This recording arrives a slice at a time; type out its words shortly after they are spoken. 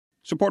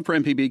Support for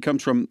MPB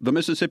comes from the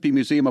Mississippi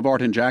Museum of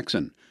Art in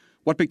Jackson.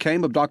 What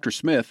Became of Dr.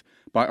 Smith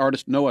by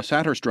artist Noah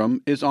Satterstrom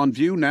is on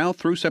view now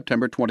through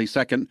September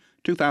 22,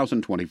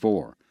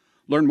 2024.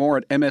 Learn more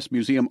at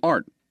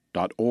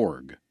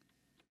msmuseumart.org.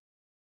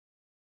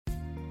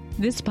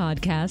 This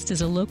podcast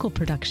is a local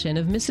production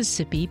of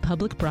Mississippi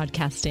Public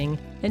Broadcasting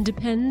and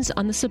depends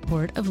on the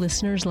support of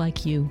listeners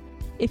like you.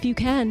 If you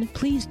can,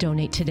 please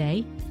donate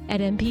today at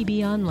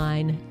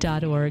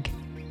mpbonline.org.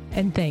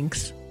 And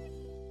thanks.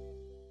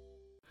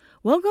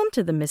 Welcome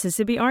to the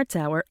Mississippi Arts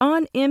Hour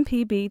on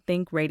MPB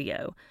Think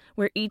Radio,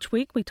 where each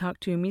week we talk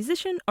to a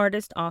musician,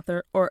 artist,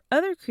 author, or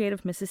other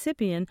creative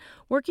Mississippian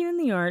working in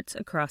the arts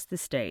across the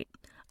state.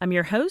 I'm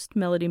your host,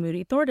 Melody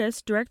Moody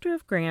Thortis, Director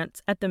of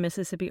Grants at the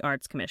Mississippi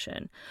Arts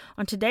Commission.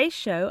 On today's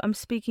show, I'm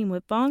speaking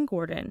with Vaughn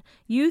Gordon,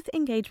 Youth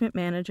Engagement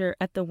Manager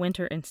at the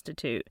Winter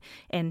Institute,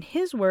 and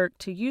his work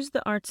to use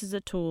the arts as a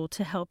tool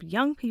to help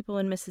young people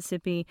in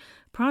Mississippi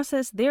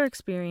process their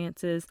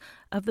experiences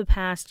of the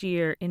past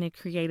year in a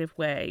creative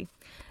way.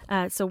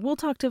 So we'll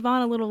talk to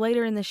Vaughn a little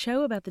later in the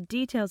show about the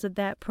details of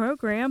that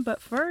program,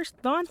 but first,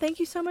 Vaughn, thank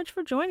you so much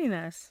for joining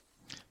us.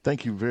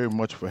 Thank you very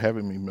much for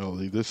having me,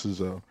 Melody. This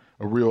is a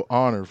real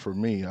honor for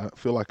me. I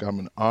feel like I'm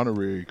an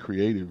honorary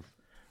creative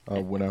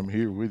when I'm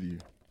here with you.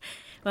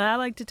 Well, I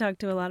like to talk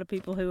to a lot of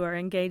people who are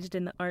engaged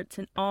in the arts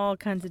in all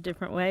kinds of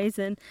different ways,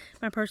 and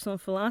my personal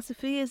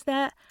philosophy is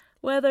that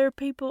whether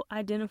people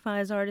identify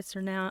as artists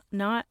or not,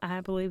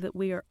 I believe that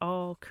we are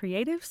all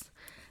creatives,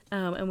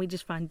 and we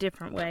just find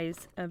different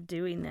ways of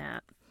doing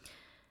that.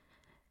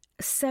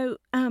 So,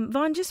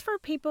 Vaughn, just for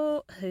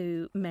people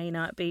who may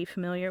not be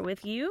familiar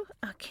with you,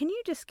 can you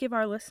just give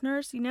our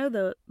listeners,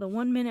 the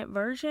 1-minute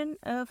version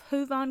of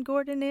who Vaughn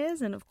Gordon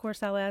is? And of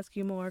course, I'll ask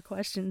you more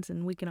questions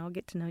and we can all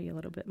get to know you a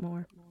little bit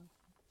more.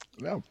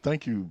 Yeah,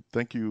 thank you.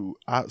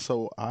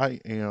 I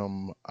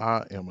am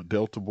a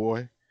Delta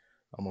boy.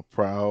 I'm a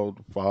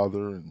proud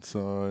father and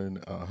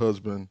son,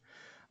 husband.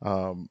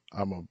 I'm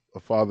a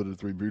father to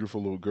 3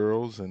 beautiful little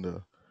girls and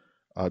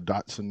a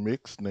Dotson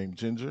mix named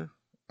Ginger.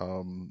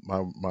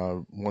 My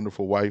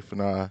wonderful wife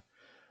and I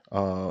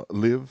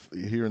live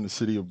here in the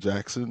city of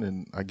Jackson,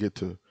 and I get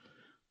to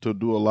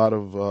do a lot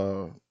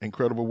of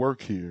incredible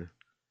work here.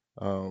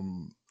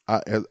 I'm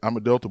a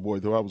Delta boy,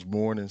 though I was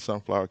born in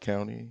Sunflower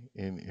County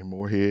in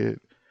Moorhead,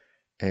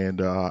 and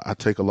I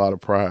take a lot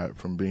of pride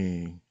from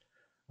being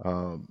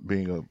a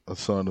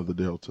son of the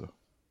Delta.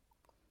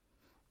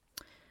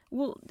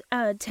 Well,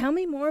 tell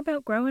me more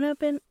about growing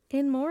up in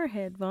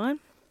Moorhead,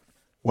 Vaughn.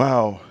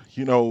 Wow,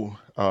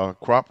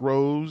 crop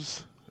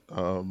rows.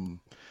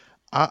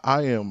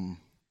 I am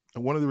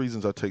one of the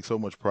reasons I take so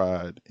much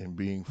pride in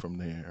being from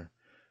there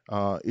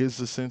is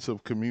the sense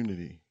of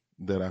community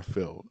that I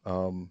felt.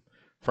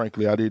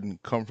 Frankly, I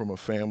didn't come from a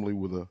family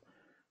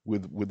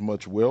with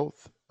much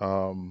wealth,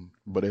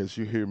 but as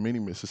you hear many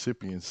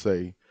Mississippians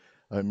say,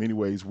 in many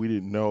ways we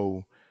didn't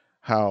know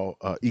how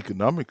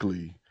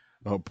economically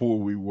poor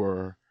we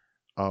were,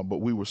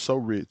 but we were so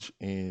rich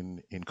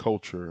in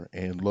culture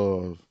and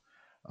love.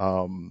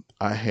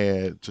 I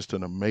had just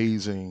an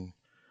amazing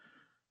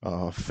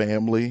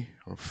family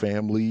or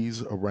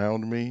families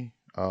around me.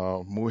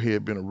 Moorhead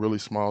had been a really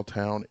small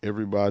town.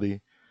 Everybody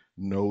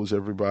knows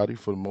everybody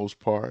for the most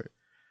part.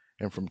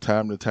 And from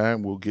time to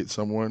time, we'll get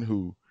someone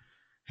who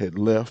had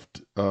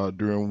left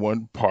during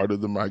one part of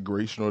the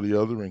migration or the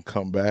other and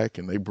come back,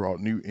 and they brought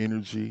new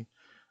energy,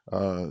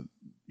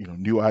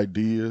 new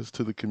ideas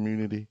to the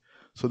community.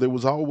 So there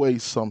was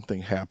always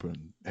something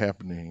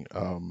happening.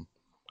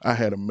 I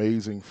had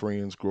amazing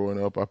friends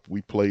growing up.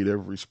 We played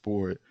every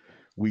sport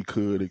we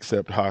could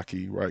except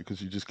hockey, right?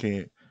 Because you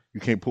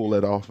can't pull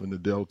that off in the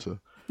Delta.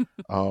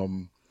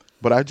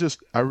 But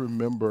I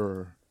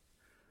remember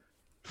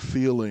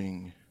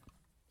feeling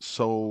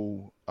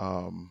so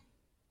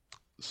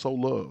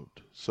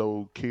loved,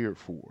 so cared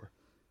for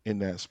in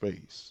that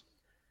space.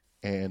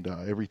 And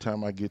every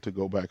time I get to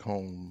go back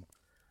home,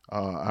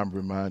 I'm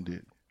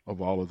reminded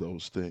of all of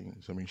those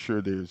things. I mean,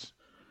 sure, there's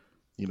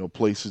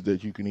places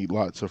that you can eat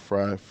lots of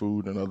fried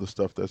food and other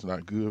stuff that's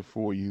not good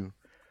for you.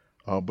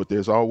 But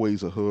there's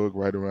always a hug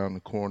right around the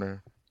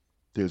corner.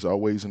 There's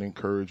always an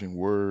encouraging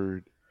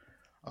word.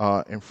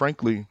 And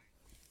frankly,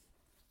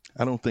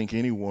 I don't think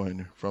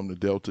anyone from the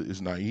Delta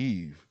is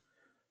naive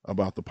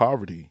about the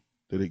poverty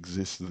that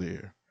exists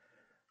there,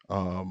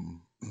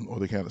 or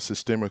the kind of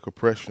systemic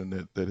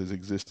oppression that has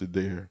existed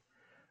there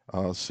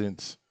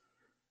since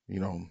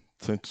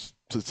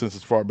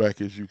as far back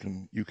as you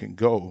can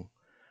go.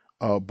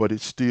 But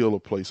it's still a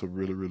place of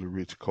really, really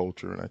rich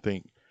culture. And I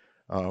think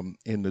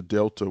in the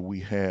Delta, we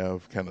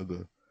have kind of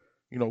the,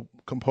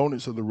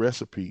 components of the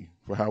recipe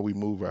for how we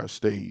move our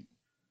state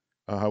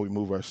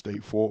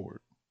forward.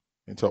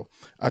 And so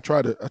I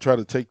try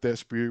to take that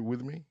spirit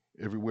with me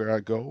everywhere I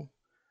go.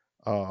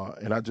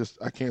 And I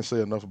can't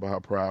say enough about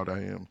how proud I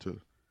am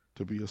to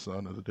be a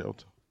son of the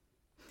Delta.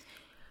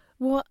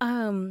 Well,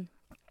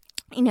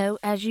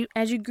 as you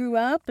grew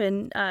up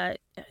and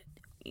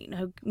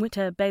went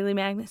to Bailey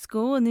Magnet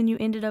School, and then you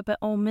ended up at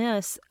Ole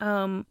Miss,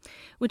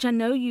 which I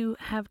know you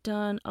have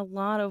done a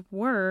lot of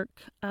work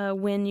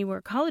when you were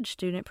a college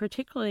student,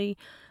 particularly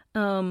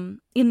in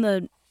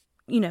the,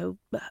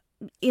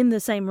 in the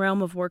same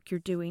realm of work you're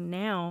doing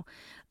now.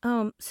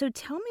 So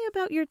tell me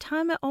about your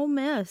time at Ole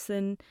Miss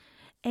and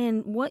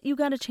what you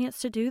got a chance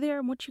to do there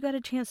and what you got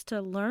a chance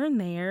to learn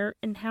there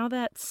and how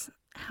that's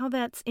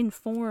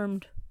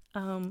informed,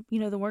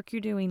 the work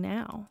you're doing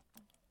now.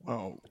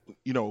 Well,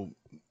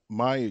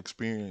 my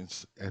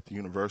experience at the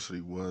university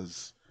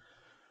was,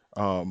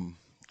 and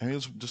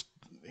it's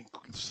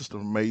just an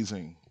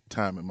amazing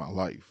time in my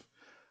life.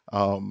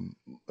 Um,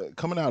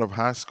 Coming out of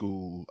high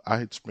school, I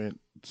had spent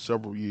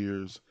several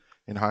years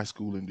in high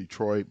school in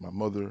Detroit. My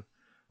mother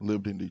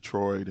lived in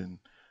Detroit, and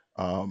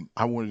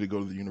I wanted to go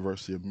to the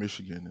University of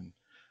Michigan. And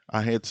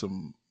I had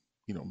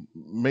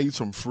made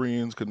some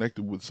friends,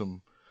 connected with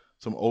some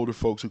older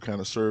folks who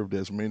kind of served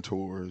as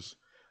mentors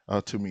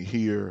to me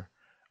here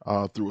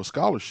through a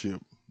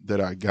scholarship that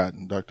I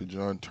gotten. Dr.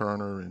 John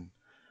Turner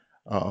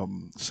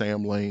and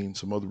Sam Lane,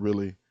 some other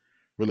really,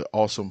 really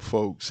awesome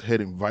folks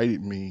had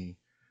invited me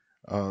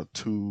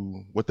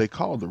to what they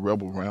call the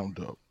Rebel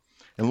Roundup.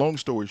 And long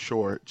story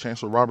short,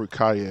 Chancellor Robert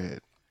Kayad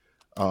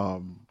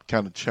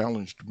kind of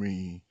challenged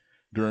me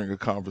during a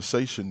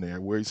conversation there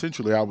where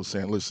essentially I was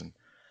saying, listen,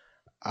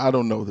 I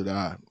don't know that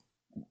I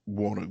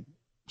want to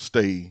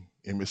stay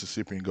in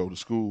Mississippi and go to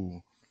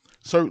school,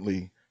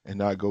 certainly, and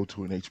not go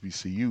to an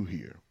HBCU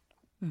here.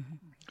 Mm-hmm.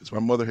 Because my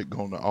mother had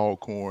gone to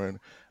Alcorn.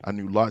 I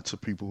knew lots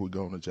of people who had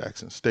gone to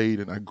Jackson State,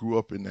 and I grew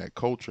up in that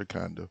culture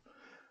kind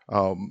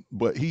of.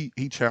 But he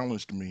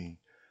challenged me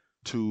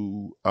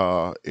to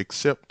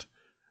accept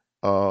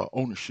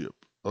ownership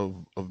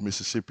of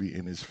Mississippi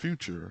in his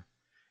future.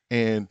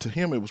 And to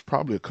him, it was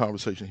probably a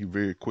conversation he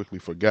very quickly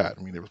forgot.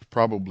 I mean, it was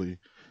probably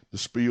the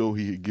spiel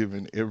he had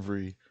given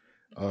every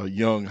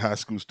young high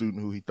school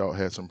student who he thought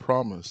had some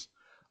promise.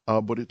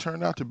 But it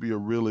turned out to be a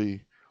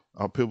really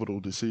pivotal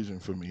decision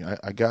for me.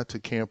 I got to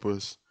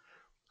campus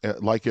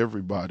like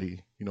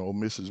everybody. Ole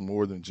Miss is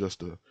more than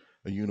just a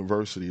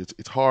university.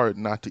 It's hard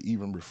not to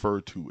even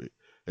refer to it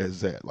as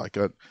that. Like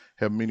I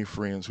have many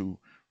friends who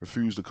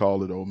refuse to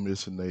call it Ole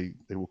Miss, and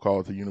they will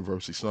call it the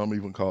university. Some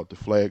even call it the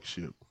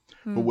flagship.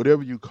 But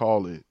whatever you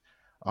call it,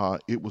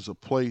 it was a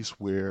place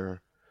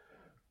where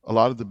a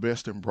lot of the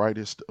best and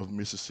brightest of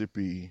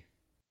Mississippi's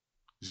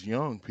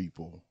young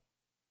people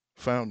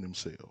found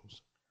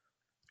themselves.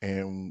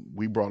 And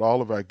we brought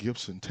all of our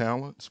gifts and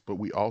talents, but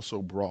we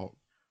also brought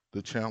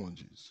the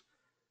challenges.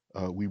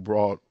 We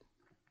brought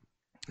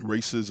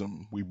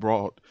racism, we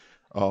brought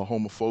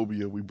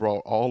homophobia, we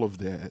brought all of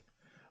that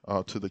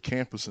to the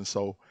campus. And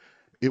so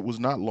it was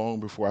not long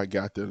before I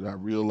got there that I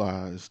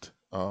realized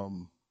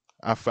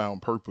I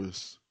found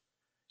purpose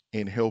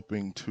in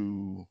helping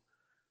to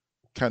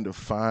kind of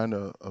find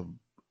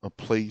a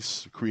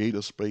place, create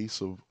a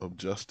space of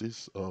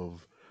justice,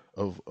 of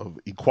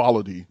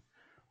equality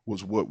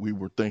was what we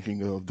were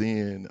thinking of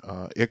then.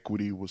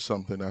 Equity was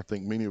something I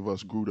think many of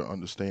us grew to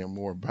understand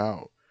more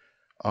about.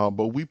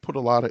 But we put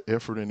a lot of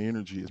effort and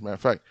energy. As a matter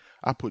of fact,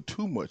 I put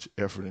too much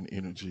effort and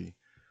energy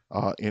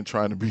in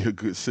trying to be a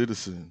good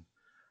citizen.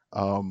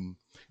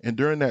 And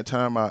during that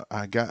time, I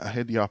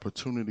had the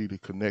opportunity to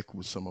connect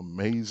with some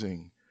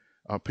amazing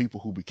people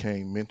who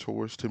became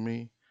mentors to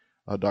me.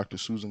 Dr.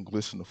 Susan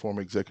Glisson, the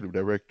former executive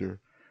director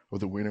of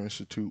the Winter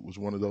Institute, was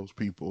one of those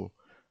people.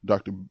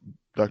 Dr.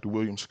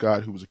 William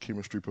Scott, who was a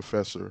chemistry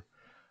professor,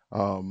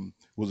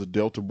 was a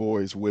Delta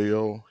boy as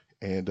well,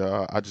 and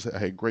I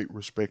had great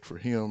respect for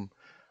him.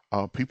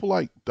 People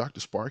like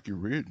Dr. Sparky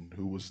Reardon,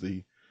 who was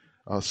the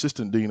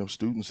assistant dean of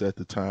students at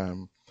the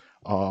time.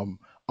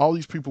 All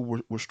these people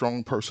were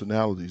strong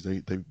personalities.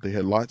 They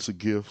had lots of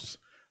gifts.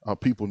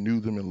 People knew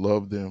them and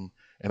loved them,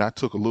 and I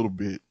took a little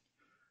bit,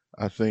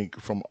 I think,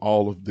 from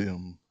all of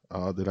them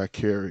that I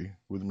carry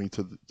with me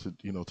to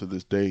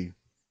this day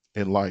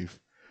in life.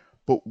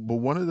 But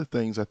one of the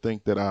things I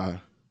think that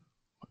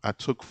I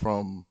took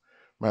from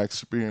my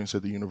experience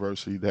at the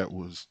university that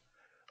was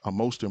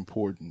most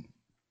important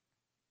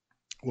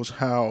was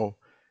how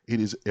it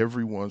is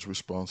everyone's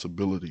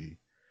responsibility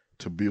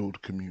to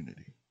build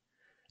community.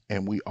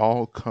 And we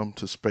all come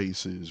to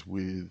spaces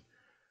with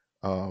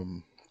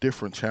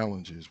different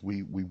challenges.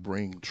 We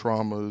bring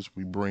traumas,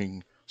 we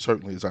bring,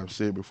 certainly as I've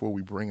said before,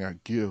 we bring our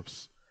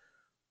gifts.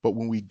 But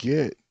when we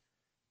get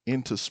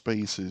into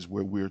spaces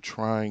where we're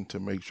trying to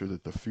make sure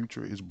that the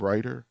future is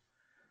brighter,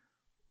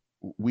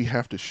 we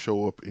have to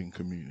show up in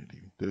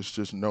community.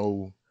 There's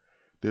no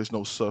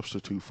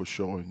substitute for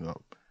showing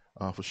up,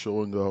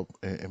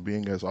 and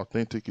being as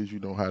authentic as you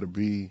know how to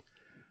be,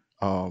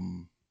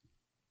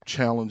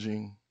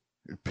 challenging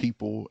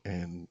people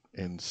and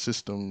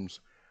systems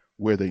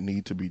where they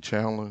need to be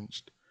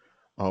challenged,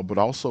 but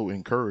also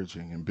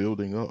encouraging and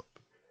building up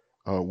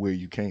where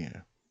you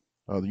can.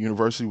 The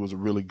university was a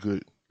really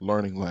good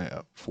learning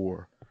lab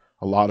for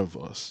a lot of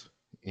us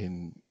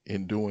in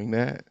doing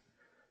that.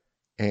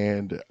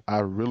 And I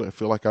really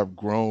feel like I've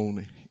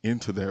grown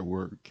into that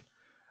work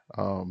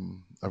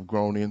I've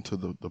grown into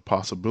the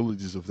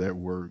possibilities of that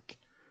work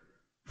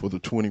for the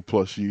 20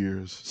 plus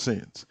years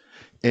since.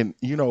 And,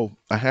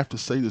 I have to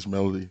say this,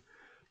 Melody,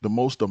 the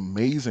most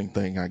amazing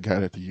thing I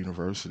got at the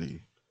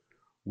university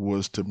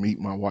was to meet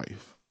my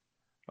wife.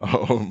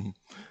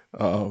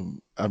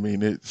 Um, I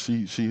mean,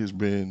 she has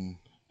been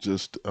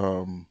just,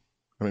 I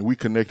mean, we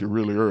connected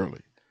really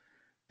early,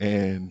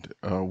 and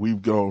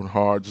we've gone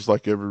hard, just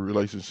like every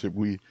relationship.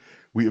 We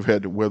have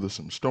had to weather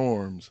some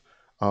storms,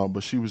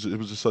 but it was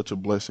just such a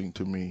blessing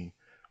to me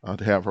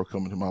to have her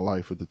come into my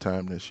life at the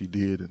time that she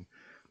did, and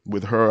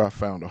with her, I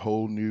found a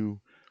whole new,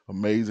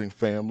 amazing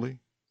family,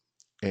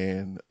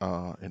 and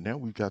now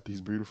we've got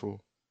these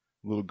beautiful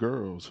little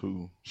girls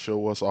who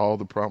show us all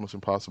the promise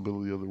and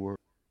possibility of the world.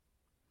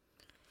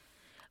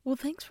 Well,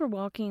 thanks for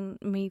walking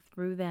me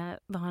through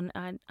that, Vaughn.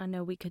 I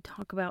know we could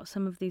talk about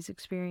some of these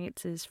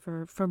experiences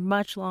for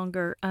much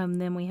longer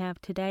than we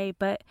have today,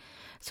 but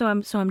so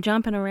I'm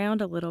jumping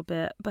around a little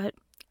bit. But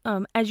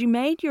as you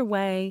made your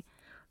way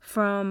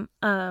from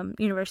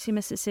University of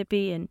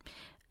Mississippi and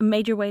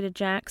made your way to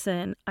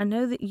Jackson, I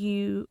know that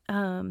you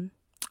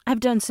have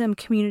done some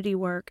community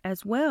work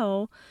as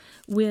well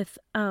with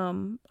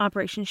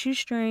Operation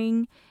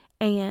Shoestring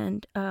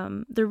and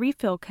the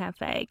Refill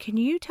Cafe. Can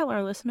you tell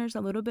our listeners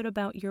a little bit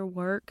about your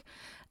work?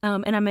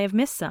 And I may have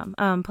missed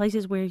some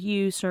places where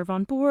you serve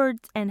on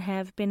boards and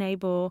have been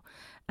able,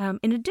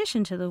 in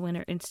addition to the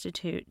Winter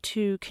Institute,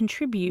 to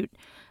contribute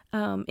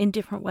in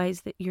different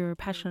ways that you're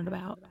passionate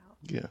about.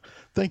 Yeah,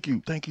 thank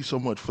you so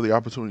much for the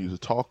opportunity to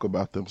talk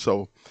about them.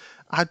 So,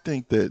 I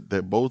think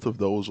that both of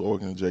those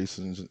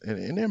organizations,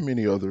 and there are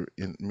many others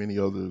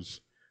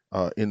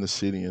in the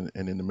city and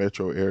in the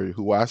metro area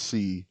who I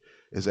see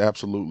as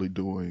absolutely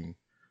doing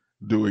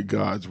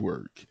God's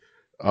work.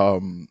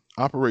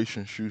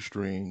 Operation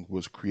Shoestring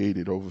was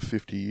created over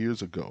 50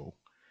 years ago,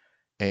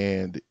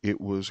 and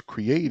it was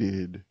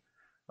created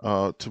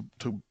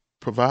to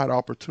provide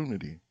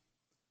opportunity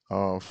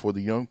for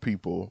the young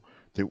people.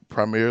 They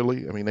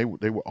primarily, I mean,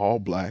 they were all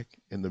black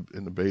in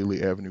the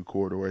Bailey Avenue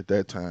corridor at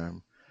that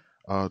time,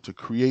 to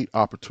create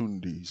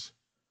opportunities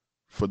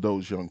for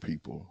those young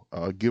people,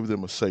 give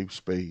them a safe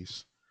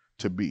space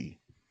to be.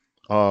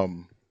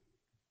 Um,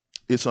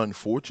 it's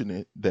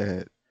unfortunate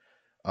that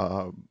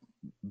uh,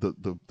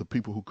 the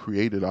people who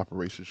created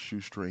Operation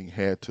Shoestring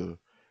had to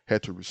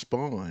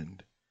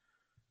respond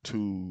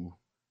to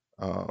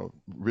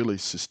really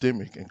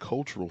systemic and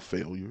cultural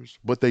failures,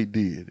 but they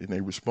did, and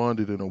they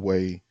responded in a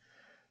way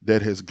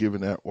that has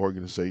given that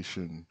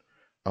organization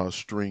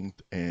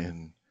strength,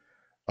 and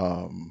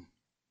um,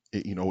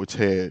 it's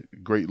had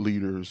great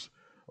leaders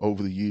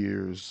over the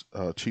years.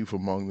 Chief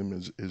among them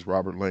is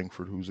Robert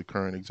Langford, who's the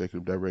current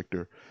executive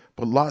director,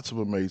 but lots of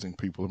amazing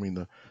people. I mean,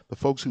 the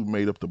folks who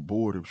made up the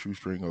board of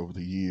Shoestring over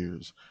the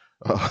years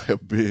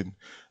have been,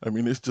 I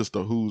mean, it's just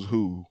a who's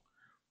who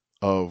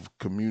of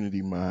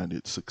community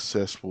minded,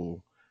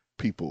 successful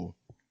people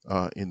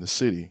in the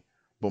city.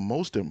 But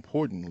most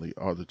importantly,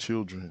 are the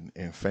children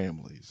and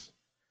families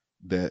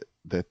that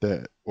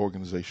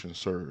organization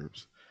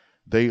serves.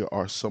 They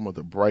are some of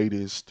the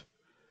brightest,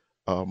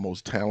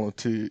 most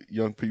talented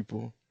young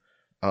people.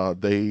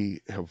 They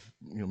have,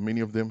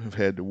 many of them have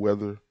had to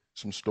weather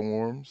some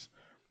storms.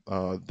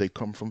 They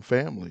come from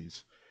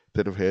families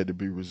that have had to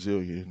be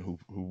resilient, who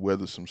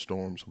weather some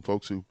storms. Some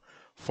folks who've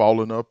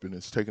fallen up, and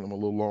it's taken them a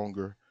little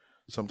longer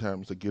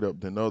sometimes to get up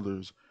than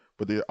others.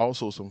 But there are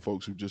also some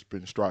folks who've just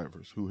been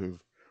strivers, who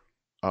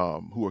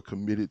are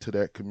committed to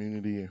that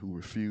community and who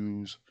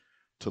refuse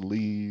to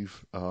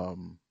leave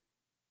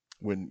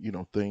when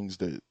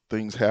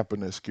things happen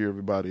that scare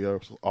everybody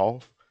else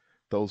off.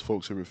 Those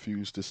folks have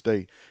refused to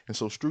stay, and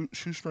so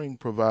Shoestring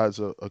provides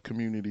a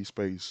community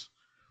space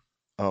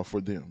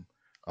for them.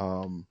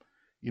 Um,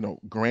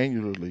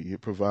 Granularly,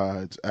 it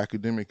provides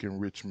academic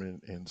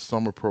enrichment and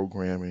summer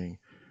programming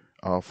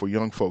for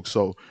young folks.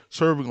 So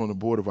serving on the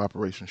board of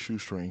Operation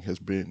Shoestring has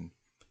been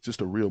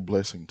just a real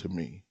blessing to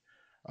me.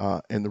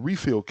 And the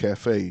Refill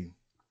Cafe,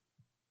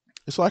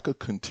 it's like a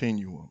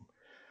continuum.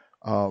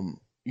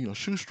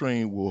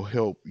 Shoestring will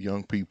help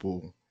young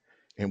people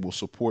and will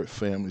support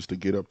families to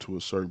get up to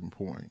a certain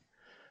point.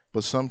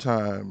 But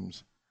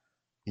sometimes,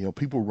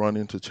 people run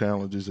into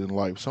challenges in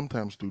life,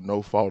 sometimes through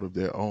no fault of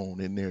their own,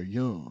 and they're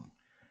young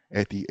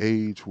at the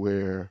age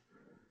where,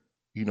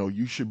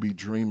 you should be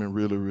dreaming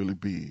really, really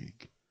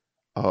big.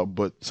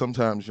 But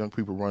sometimes young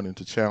people run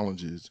into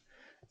challenges,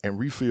 and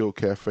Refill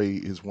Cafe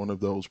is one of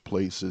those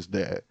places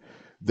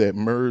that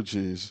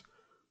merges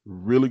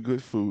really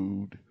good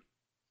food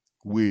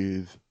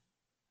with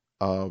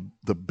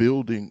the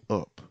building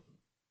up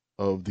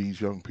of these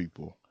young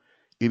people.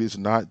 It is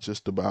not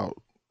just about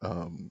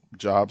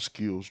job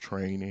skills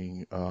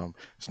training.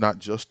 It's not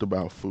just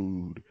about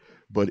food,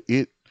 but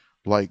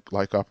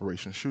like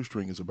Operation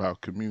Shoestring, is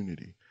about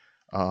community.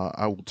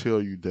 I will tell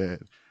you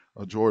that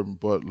Jordan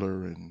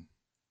Butler and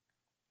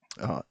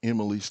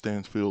Emily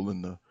Stansfield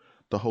and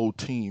the whole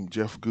team,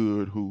 Jeff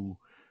Good, who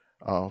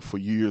for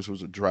years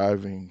was a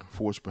driving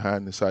force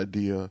behind this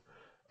idea,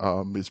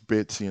 Miss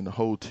Betsy and the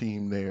whole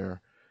team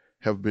there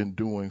have been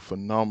doing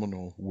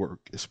phenomenal work,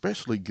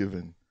 especially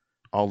given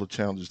all the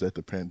challenges that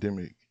the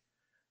pandemic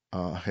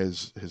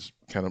has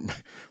kind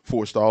of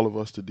forced all of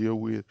us to deal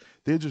with.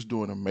 They're just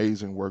doing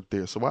amazing work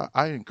there. So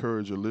I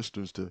encourage your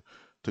listeners to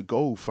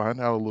go find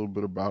out a little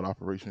bit about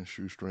Operation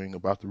Shoestring,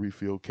 about the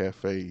Refill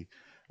Cafe.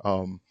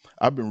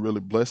 I've been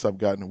really blessed. I've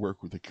gotten to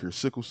work with the Cure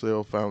Sickle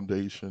Cell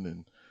Foundation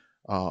and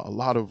a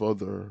lot of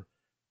other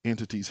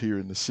entities here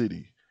in the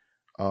city.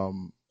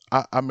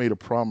 I made a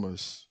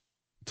promise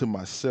to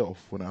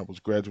myself when I was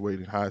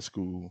graduating high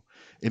school,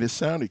 and it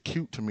sounded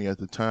cute to me at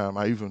the time.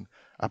 I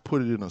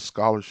put it in a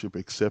scholarship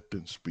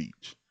acceptance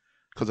speech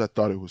because I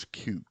thought it was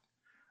cute,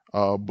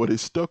 but it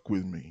stuck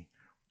with me.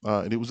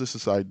 And it was just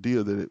this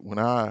idea that when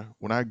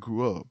I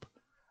grew up,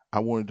 I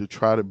wanted to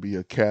try to be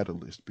a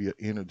catalyst, be an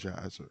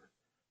energizer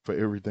for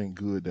everything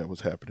good that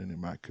was happening in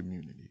my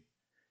community.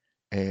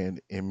 And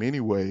in many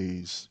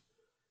ways,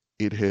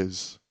 it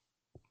has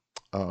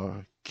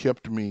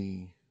kept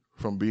me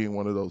from being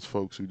one of those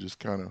folks who just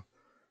kind of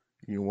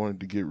wanted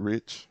to get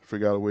rich,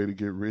 figure out a way to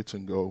get rich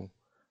and go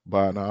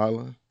buy an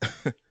island.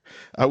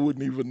 I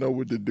wouldn't even know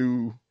what to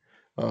do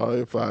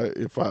if I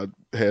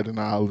had an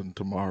island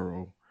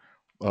tomorrow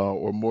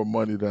or more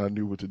money than I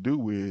knew what to do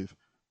with,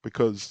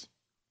 because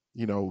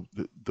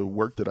the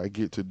work that I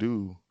get to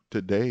do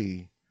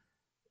today,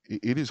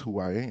 it is who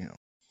I am.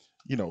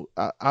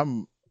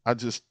 I'm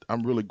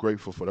really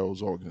grateful for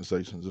those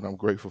organizations, and I'm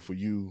grateful for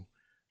you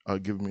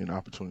giving me an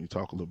opportunity to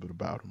talk a little bit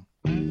about them.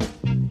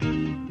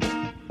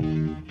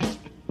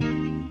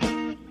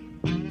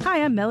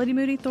 Hi, I'm Melody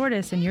Moody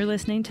Thortis, and you're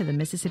listening to the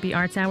Mississippi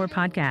Arts Hour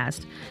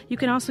podcast. You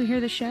can also hear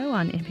the show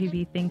on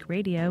MPB Think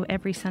Radio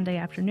every Sunday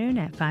afternoon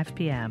at 5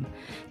 p.m.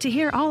 To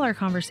hear all our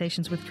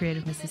conversations with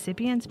creative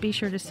Mississippians, be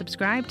sure to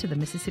subscribe to the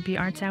Mississippi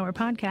Arts Hour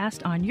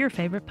podcast on your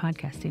favorite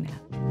podcasting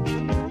app.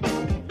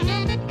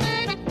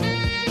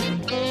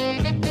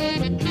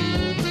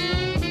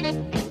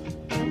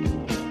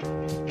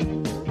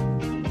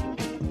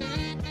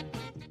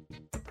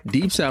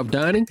 Deep South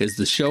Dining is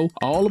the show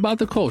all about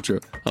the culture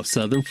of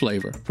Southern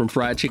flavor, from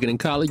fried chicken and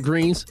collard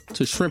greens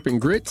to shrimp and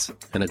grits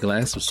and a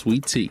glass of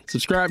sweet tea.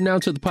 Subscribe now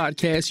to the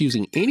podcast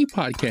using any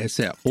podcast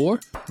app or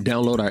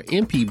download our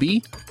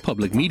MPB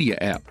Public Media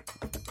app.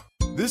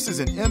 This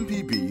is an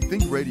MPB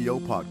Think Radio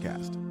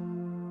podcast.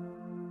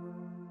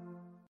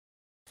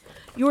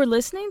 You're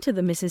listening to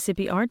the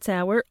Mississippi Arts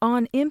Hour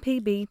on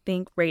MPB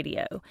Think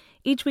Radio.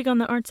 Each week on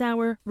the Arts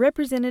Hour,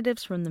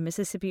 representatives from the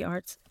Mississippi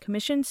Arts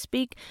Commission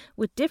speak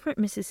with different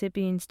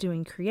Mississippians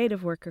doing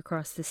creative work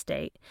across the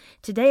state.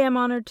 Today I'm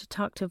honored to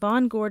talk to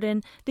Vaughn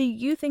Gordon, the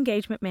Youth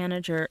Engagement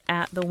Manager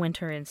at the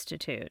Winter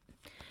Institute.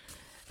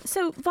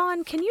 So,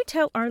 Vaughn, can you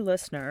tell our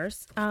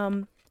listeners,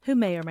 who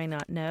may or may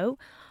not know,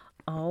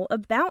 all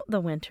about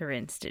the Winter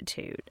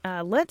Institute?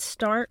 Let's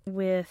start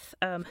with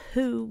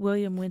who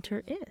William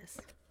Winter is.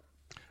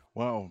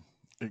 Wow,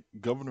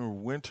 Governor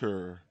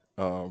Winter,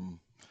 as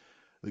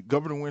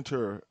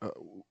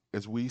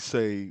we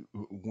say,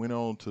 went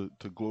on to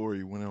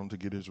glory, went on to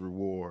get his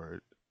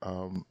reward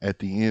at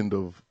the end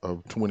of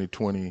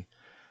 2020.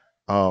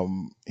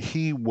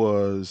 He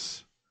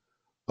was,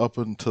 up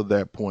until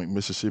that point,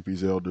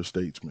 Mississippi's elder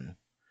statesman.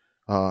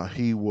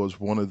 He was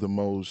one of the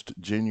most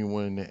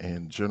genuine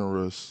and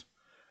generous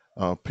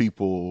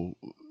people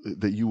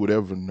that you would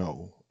ever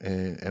know,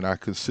 and I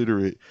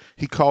consider it.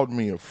 He called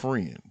me a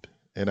friend.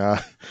 And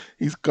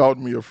he's called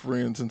me a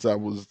friend since I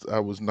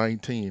was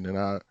 19,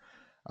 and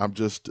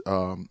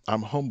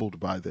I'm humbled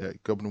by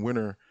that. Governor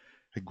Winter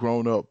had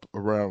grown up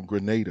around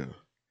Grenada.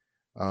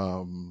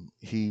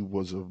 He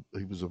was a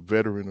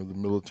veteran of the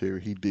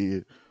military. He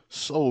did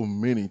so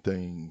many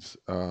things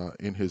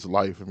in his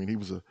life. I mean, he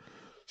was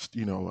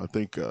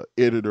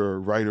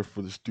editor, writer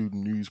for the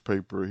student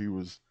newspaper. He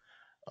was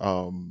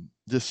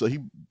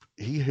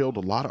he held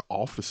a lot of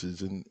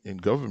offices in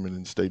government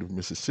in the state of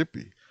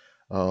Mississippi.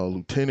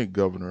 Lieutenant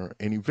governor,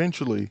 and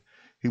eventually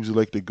he was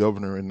elected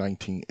governor in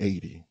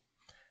 1980.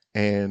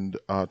 And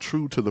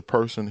true to the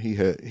person he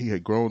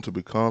had grown to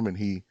become, and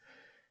he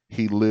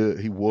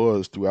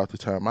was throughout the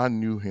time I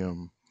knew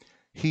him,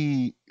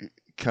 he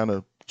kind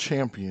of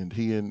championed,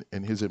 he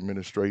and his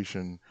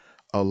administration,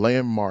 a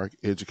landmark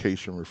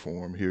education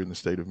reform here in the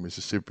state of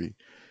Mississippi.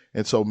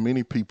 And so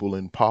many people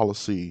in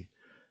policy,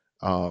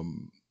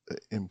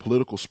 in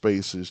political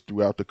spaces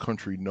throughout the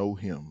country know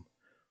him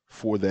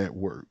for that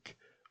work.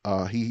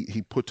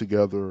 He put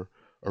together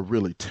a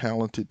really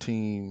talented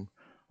team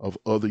of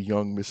other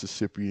young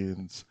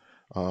Mississippians,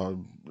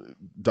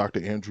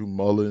 Dr. Andrew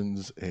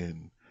Mullins,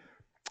 and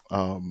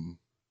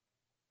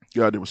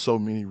there were so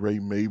many, Ray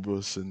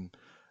Mabus, and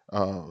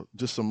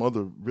just some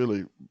other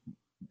really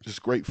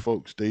just great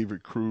folks,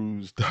 David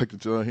Cruz, Dr.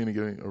 John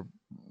Hennigan, or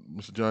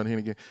Mr. John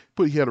Hennigan.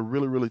 But he had a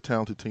really, really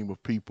talented team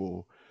of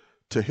people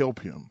to help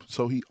him.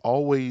 So he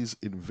always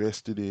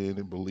invested in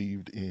and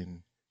believed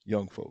in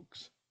young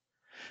folks.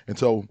 And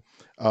so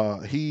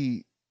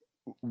he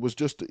was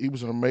just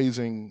an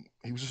amazing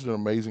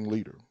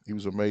leader. He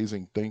was an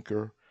amazing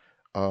thinker.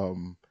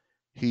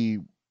 He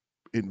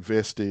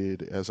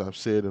invested, as I've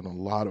said, in a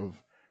lot of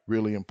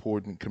really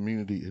important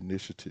community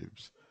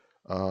initiatives.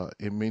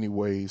 In many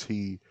ways,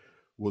 he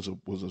was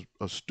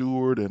a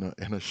steward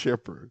and a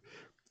shepherd,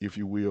 if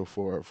you will,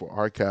 for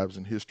archives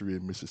and history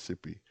in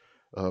Mississippi,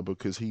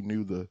 because he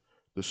knew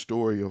the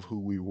story of who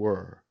we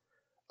were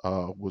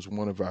was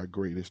one of our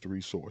greatest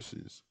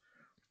resources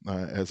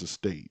as a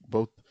state,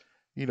 both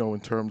in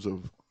terms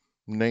of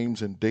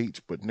names and dates,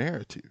 but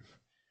narrative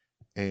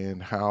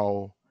and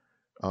how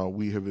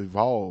we have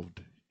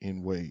evolved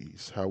in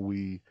ways, how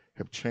we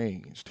have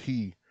changed.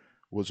 He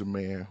was a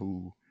man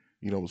who,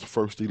 was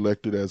first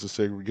elected as a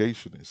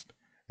segregationist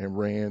and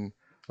ran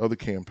other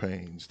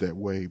campaigns that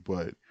way,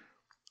 but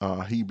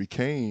he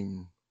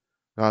became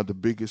the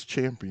biggest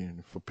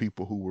champion for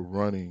people who were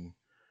running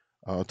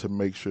to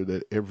make sure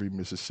that every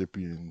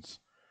Mississippian's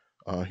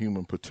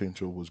human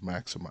potential was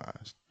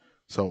maximized.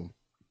 So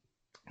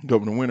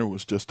Governor Winter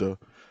was just a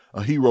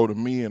hero to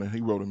me and a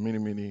hero to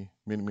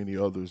many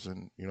others.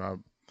 And,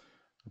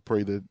 I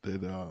pray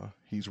that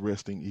he's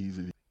resting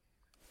easy.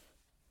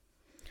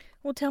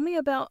 Well, tell me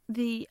about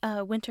the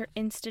Winter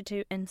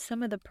Institute and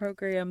some of the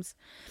programs.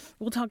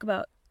 We'll talk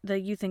about the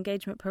youth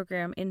engagement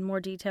program in more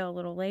detail a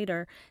little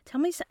later.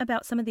 Tell me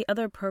about some of the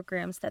other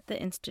programs that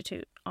the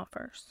Institute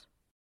offers.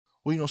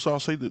 Well, so I'll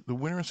say that the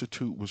Winter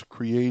Institute was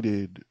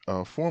created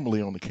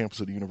formally on the campus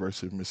of the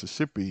University of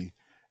Mississippi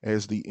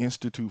as the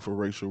Institute for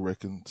Racial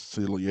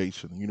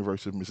Reconciliation, the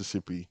University of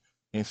Mississippi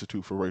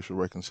Institute for Racial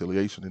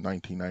Reconciliation in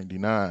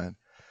 1999.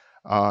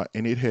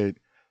 And it had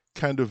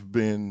kind of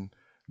been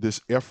this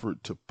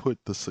effort to put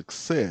the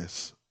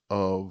success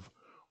of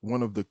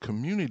one of the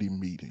community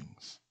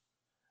meetings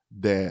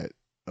that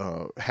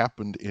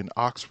happened in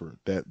Oxford.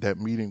 That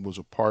meeting was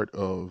a part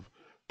of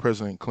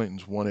President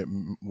Clinton's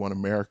One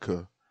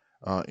America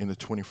in the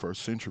 21st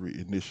Century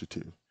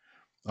initiative.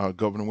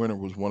 Governor Winter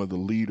was one of the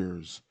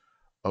leaders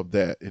of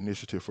that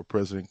initiative for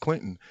President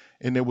Clinton,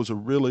 and there was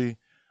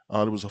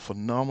a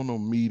phenomenal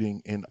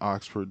meeting in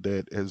Oxford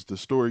that, as the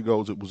story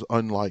goes, it was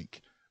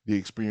unlike the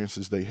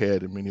experiences they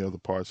had in many other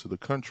parts of the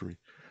country.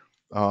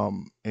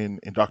 And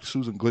Dr.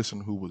 Susan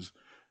Glisson, who was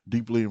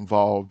deeply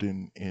involved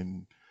in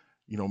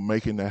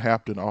making that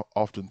happen,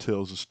 often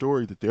tells a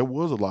story that there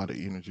was a lot of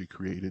energy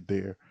created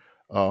there.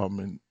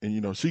 And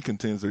she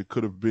contends that it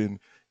could have been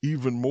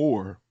even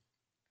more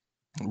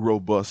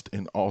robust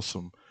and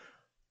awesome.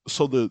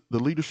 So the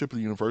leadership of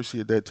the university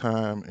at that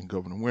time, and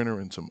Governor Winter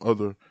and some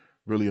other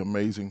really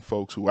amazing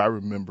folks who I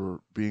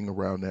remember being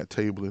around that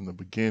table in the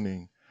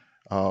beginning,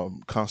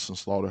 Constance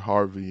Slaughter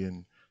Harvey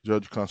and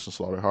Judge Constance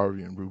Slaughter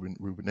Harvey and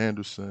Reuben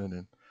Anderson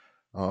and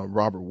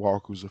Robert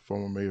Walker, who's a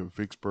former mayor of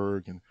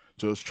Vicksburg, and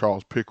Judge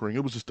Charles Pickering.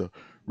 It was just a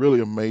really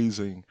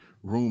amazing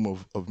room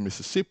of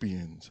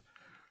Mississippians.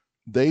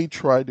 They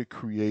tried to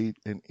create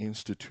an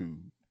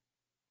institute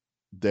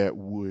that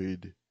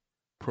would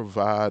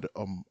provide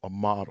a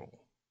model,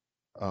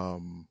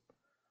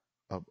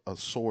 a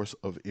source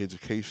of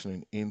education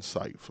and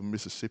insight for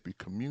Mississippi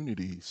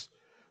communities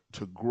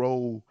to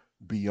grow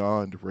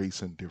beyond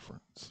race and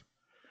difference.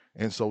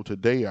 And so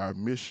today our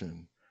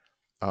mission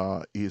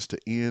is to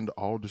end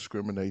all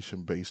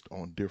discrimination based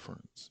on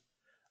difference.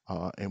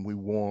 And we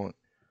want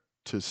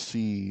to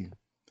see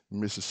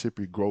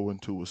Mississippi grow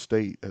into a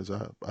state, as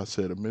I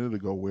said a minute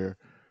ago, where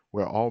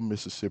all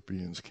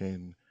Mississippians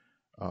can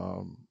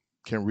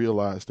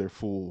realize their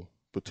full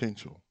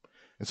potential.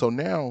 And so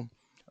now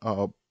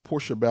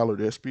Portia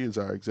Ballard Espy is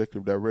our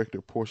executive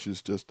director. Portia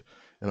is just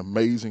an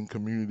amazing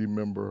community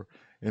member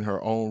in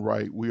her own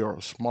right. We are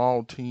a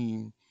small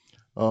team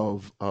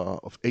of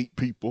 8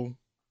 people,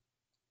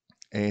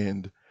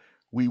 and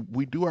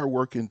we do our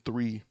work in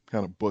 3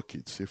 kind of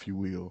buckets, if you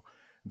will.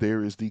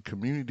 There is the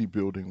community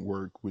building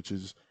work, which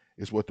is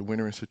what the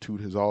Winter Institute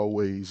has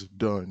always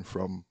done,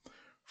 from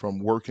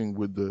working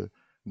with the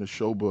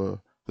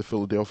Neshoba, the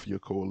Philadelphia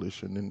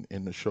Coalition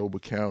in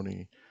Neshoba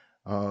County,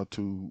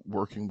 to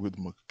working with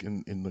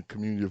in the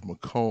community of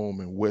Macomb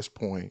and West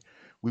Point.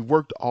 We've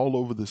worked all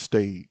over the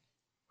state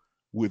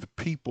with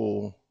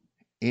people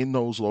in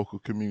those local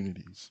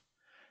communities.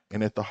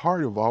 And at the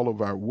heart of all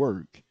of our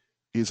work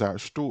is our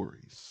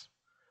stories.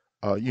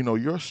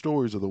 Your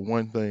stories are the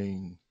one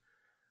thing,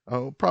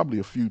 probably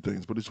a few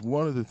things, but it's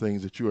one of the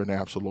things that you're an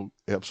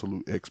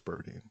absolute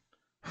expert in,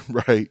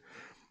 right?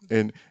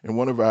 And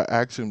one of our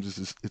axioms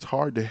is it's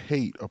hard to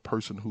hate a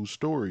person whose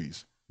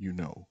stories you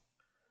know.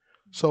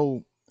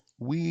 So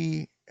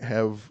we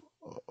have,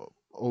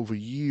 over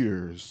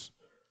years,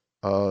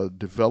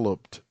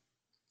 developed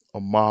a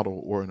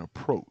model or an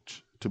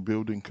approach to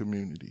building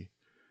community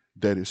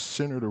that is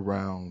centered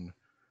around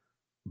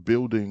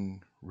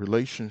building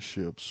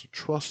relationships,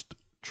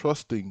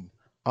 trusting,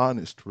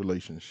 honest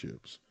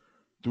relationships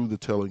through the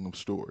telling of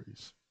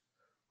stories.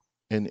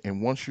 And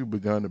once you've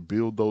begun to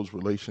build those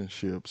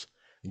relationships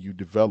and you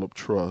develop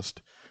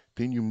trust,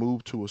 then you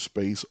move to a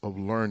space of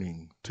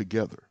learning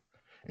together.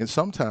 And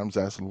sometimes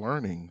that's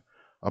learning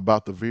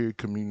about the very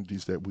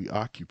communities that we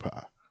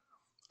occupy.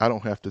 I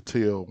don't have to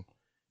tell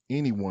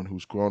anyone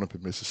who's grown up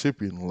in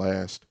Mississippi in the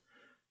last,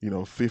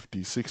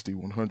 50, 60,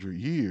 100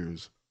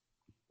 years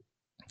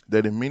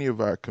that in many of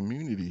our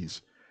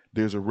communities,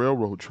 there's a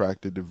railroad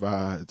track that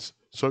divides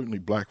certainly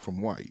black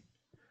from white.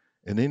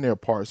 And then there are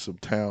parts of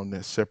town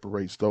that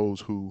separates those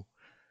who,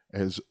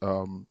 as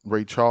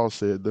Ray Charles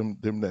said,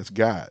 them that's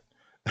got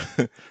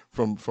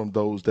from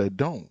those that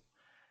don't.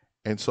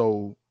 And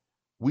so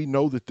we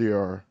know that there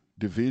are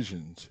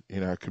divisions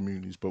in our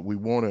communities, but we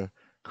want to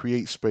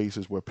create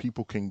spaces where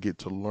people can get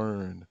to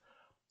learn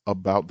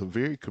about the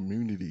very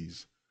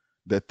communities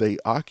that they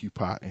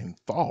occupy and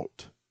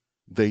thought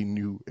they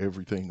knew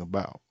everything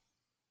about.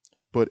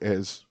 But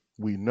as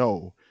we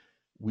know,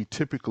 we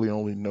typically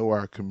only know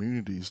our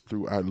communities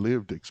through our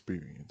lived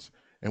experience,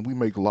 and we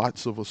make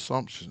lots of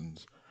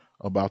assumptions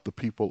about the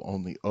people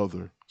on the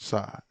other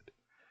side.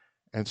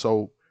 And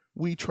so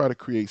we try to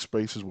create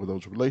spaces where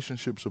those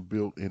relationships are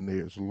built and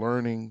there's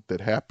learning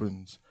that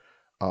happens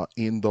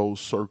in those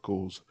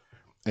circles.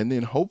 And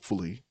then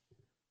hopefully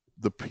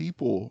the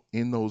people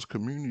in those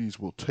communities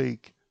will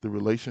take the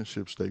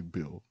relationships they've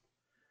built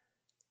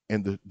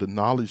and the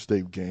knowledge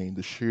they've gained,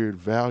 the shared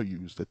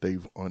values that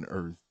they've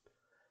unearthed,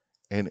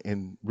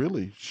 and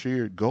really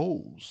shared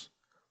goals,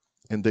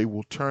 and they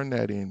will turn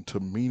that into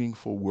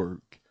meaningful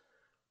work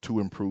to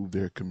improve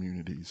their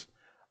communities.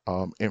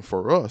 And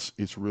for us,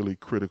 it's really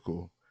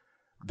critical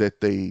that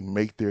they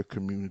make their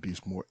communities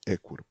more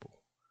equitable,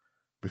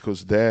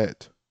 because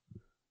that,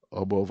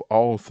 above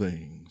all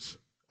things,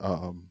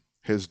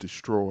 has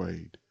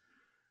destroyed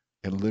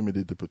and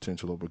limited the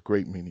potential of a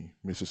great many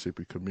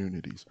Mississippi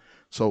communities.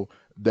 So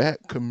that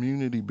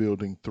community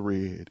building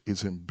thread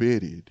is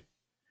embedded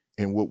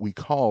in what we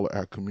call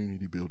our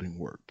community building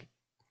work.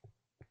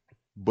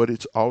 But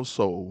it's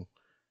also,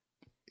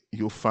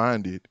 you'll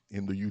find it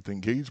in the youth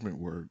engagement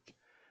work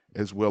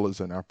as well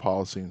as in our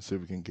policy and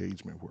civic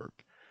engagement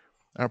work.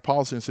 Our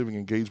policy and civic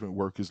engagement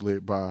work is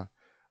led by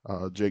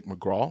Jake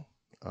McGraw.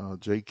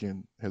 Jake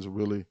has a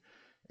really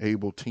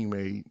able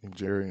teammate named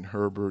Jerry and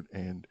Herbert,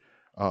 and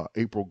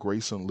April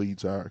Grayson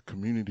leads our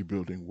community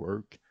building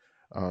work.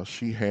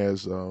 She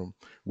has,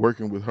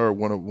 working with her,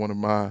 one of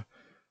my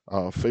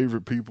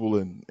favorite people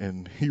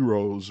and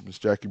heroes, Miss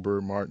Jackie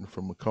Bird Martin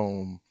from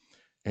Macomb,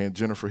 and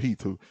Jennifer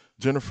Heath, who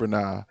Jennifer and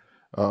I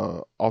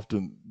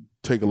often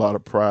take a lot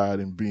of pride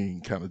in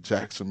being kind of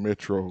Jackson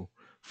Metro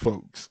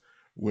folks.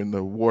 When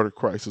the water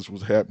crisis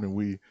was happening,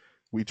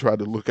 we tried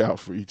to look out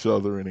for each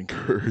other and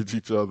encourage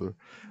each other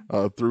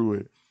through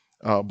it.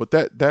 But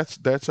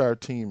that's our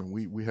team, and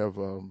we have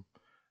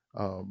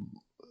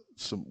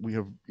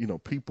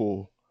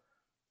people,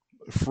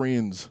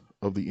 friends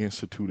of the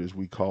Institute, as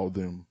we call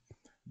them,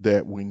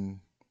 that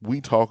when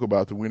we talk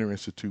about the Winter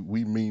Institute,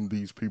 we mean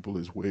these people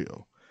as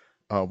well.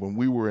 When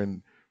we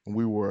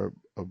were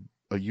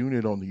a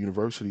unit on the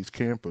university's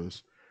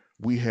campus,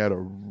 we had a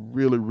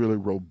really, really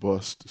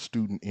robust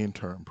student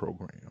intern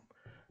program.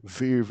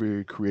 Very,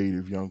 very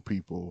creative young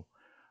people.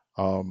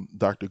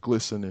 Dr.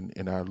 Glisson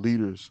and our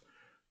leaders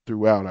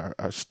throughout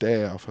our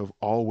staff have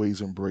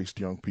always embraced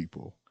young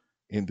people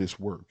in this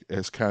work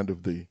as kind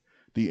of the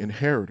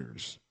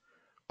inheritors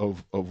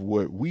of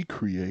what we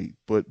create,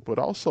 but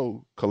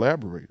also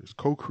collaborators,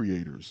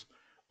 co-creators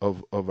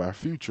of our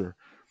future.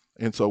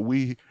 And so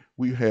we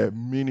had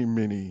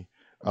many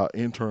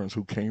interns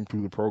who came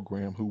through the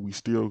program who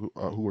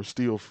are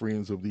still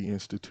friends of the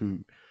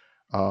Institute.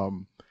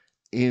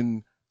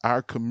 In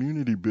our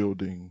community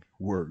building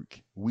work,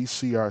 we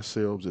see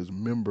ourselves as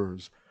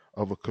members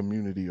of a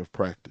community of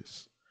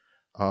practice.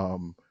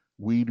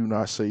 We do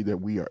not say that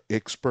we are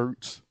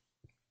experts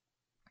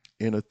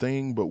in a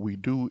thing, but we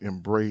do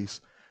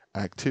embrace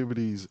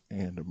activities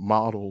and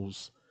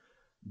models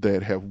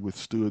that have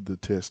withstood the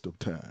test of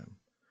time.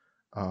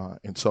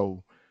 And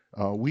so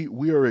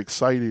we are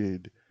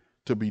excited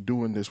to be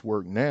doing this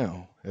work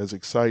now, as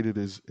excited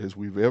as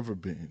we've ever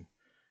been,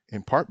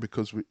 in part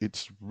because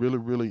it's really,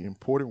 really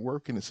important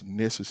work and it's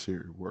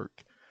necessary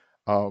work.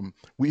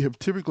 We have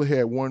typically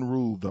had one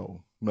rule,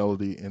 though,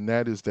 Melody, and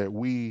that is that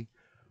we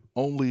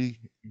only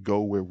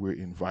go where we're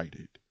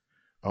invited.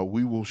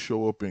 We will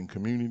show up in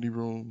community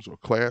rooms or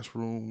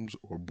classrooms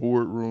or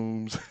board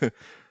rooms.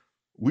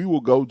 We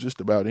will go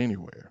just about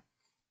anywhere,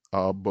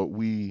 but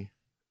we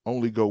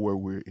only go where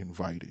we're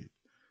invited.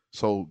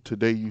 So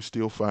today you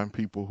still find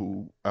people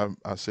who,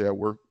 I say I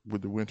work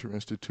with the Winter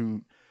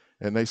Institute,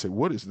 and they say,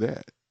 what is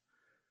that?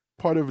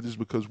 Part of it is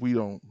because we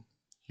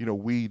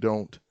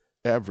don't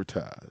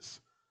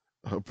advertise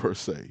per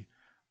se.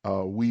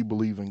 We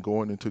believe in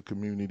going into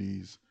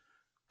communities,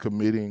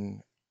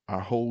 committing our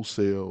whole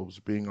selves,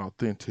 being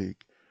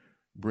authentic,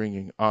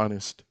 bringing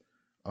honest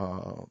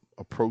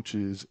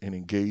approaches and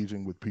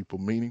engaging with people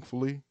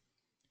meaningfully,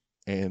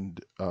 and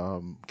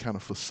kind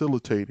of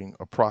facilitating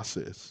a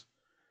process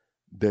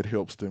that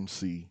helps them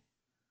see,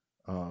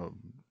 kind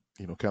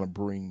of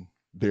bring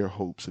their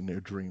hopes and their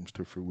dreams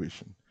to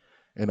fruition.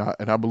 And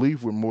I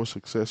believe we're more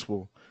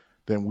successful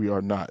than we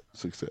are not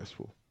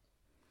successful.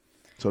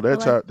 So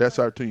that's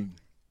our team.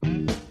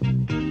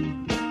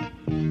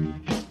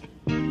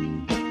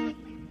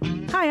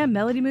 Hi, Hi, I'm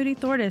Melody Moody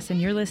Thortis, and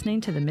you're listening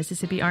to the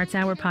Mississippi Arts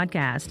Hour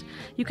podcast.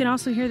 You can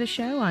also hear the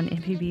show on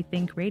MPB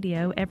Think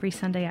Radio every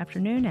Sunday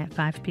afternoon at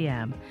 5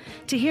 p.m.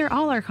 To hear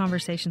all our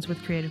conversations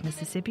with creative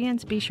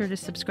Mississippians, be sure to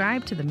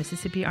subscribe to the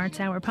Mississippi Arts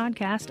Hour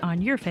podcast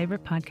on your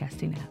favorite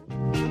podcasting app.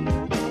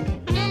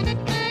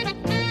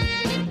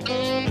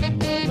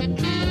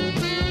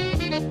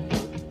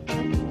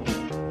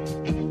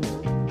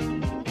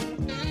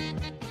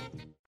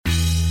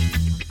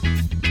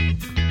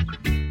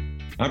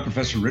 I'm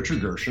Professor Richard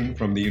Gershon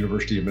from the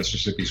University of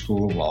Mississippi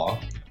School of Law,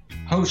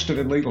 host of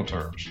In Legal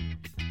Terms.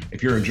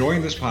 If you're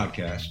enjoying this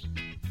podcast,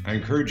 I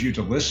encourage you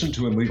to listen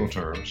to In Legal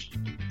Terms,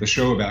 the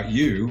show about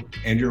you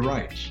and your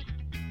rights.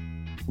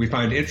 We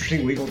find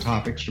interesting legal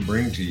topics to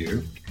bring to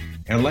you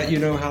and let you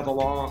know how the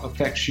law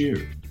affects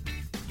you.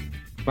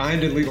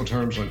 Find In Legal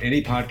Terms on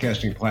any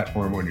podcasting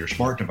platform on your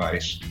smart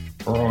device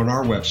or on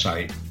our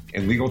website,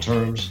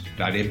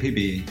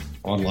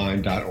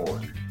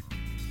 inlegalterms.mpbonline.org.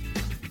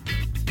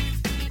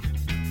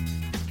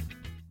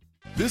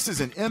 This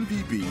is an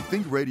MPB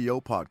Think Radio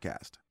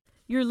podcast.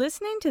 You're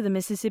listening to the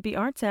Mississippi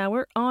Arts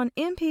Hour on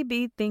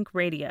MPB Think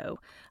Radio.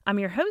 I'm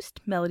your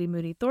host, Melody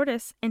Moody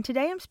Thortis, and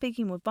today I'm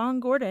speaking with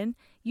Vaughn Gordon,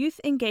 Youth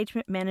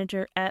Engagement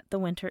Manager at the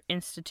Winter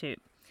Institute.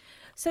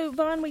 So,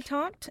 Vaughn, we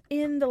talked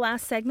in the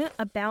last segment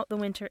about the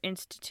Winter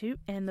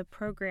Institute and the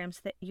programs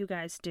that you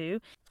guys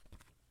do.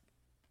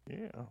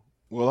 Yeah.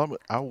 Well,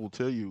 I will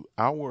tell you,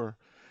 our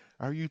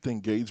youth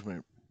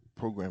engagement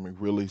programming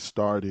really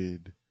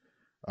started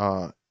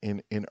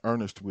in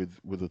earnest with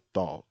a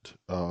thought.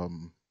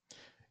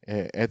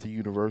 At the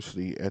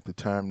university at the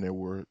time, there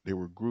were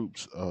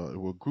groups, a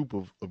group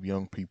of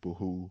young people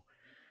who,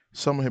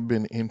 some had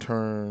been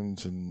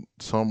interns and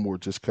some were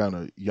just kind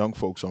of young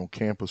folks on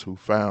campus who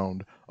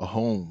found a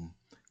home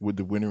with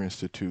the Winter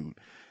Institute.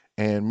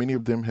 And many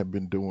of them have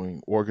been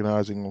doing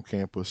organizing on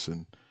campus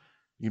and,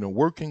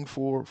 working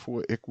for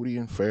equity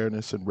and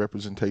fairness and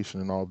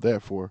representation and all of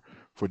that for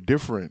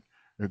different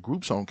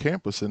groups on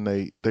campus. And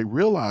they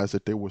realized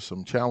that there were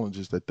some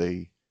challenges that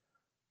they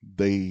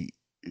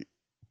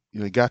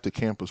got to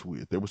campus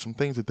with. There were some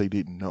things that they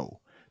didn't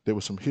know. There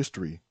was some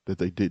history that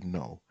they didn't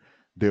know.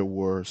 There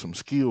were some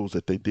skills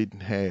that they didn't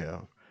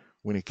have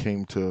when it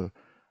came to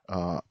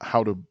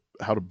how to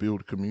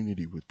build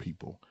community with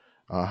people,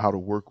 how to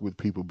work with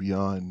people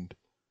beyond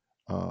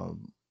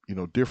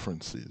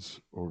differences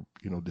or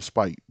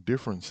despite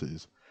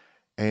differences.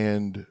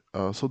 And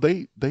so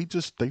they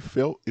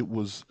felt it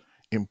was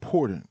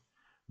important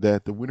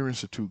that the Winter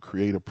Institute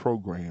create a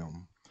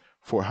program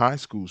for high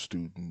school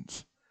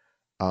students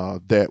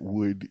that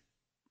would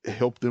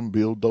help them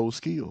build those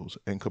skills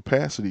and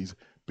capacities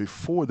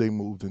before they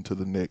moved into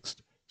the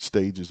next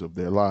stages of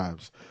their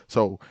lives.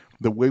 So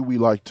the way we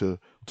like to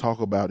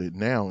talk about it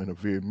now in a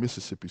very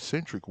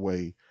Mississippi-centric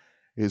way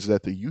is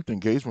that the youth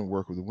engagement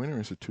work of the Winter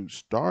Institute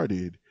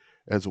started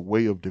as a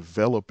way of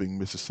developing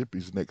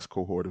Mississippi's next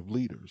cohort of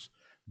leaders,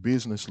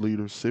 business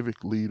leaders,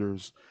 civic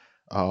leaders,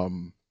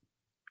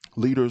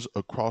 leaders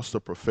across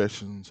the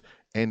professions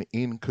and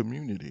in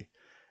community.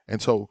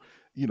 And so,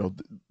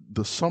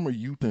 the Summer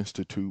Youth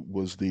Institute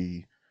was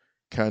the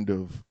kind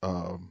of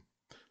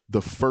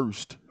the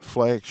first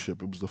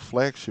flagship. It was the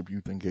flagship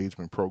youth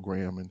engagement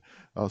program. And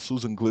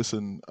Susan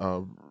Glisson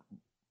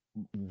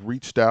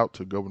reached out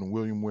to Governor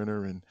William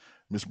Winter and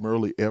Miss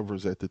Merle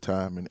Evers at the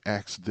time and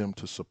asked them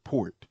to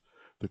support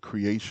the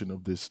creation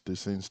of this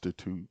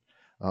institute,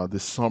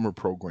 this summer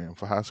program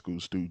for high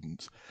school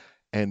students.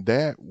 And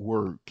that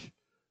work,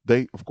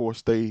 they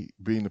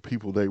being the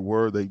people they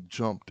were, they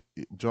jumped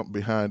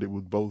behind it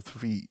with both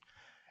feet.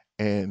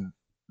 And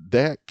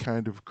that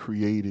kind of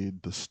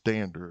created the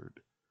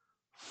standard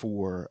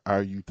for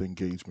our youth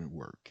engagement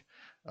work.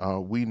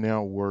 We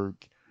now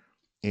work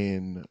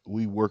in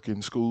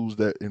schools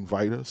that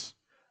invite us.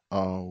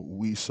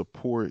 We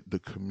support the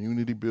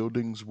community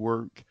buildings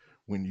work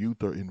when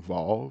youth are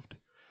involved.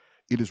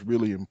 It is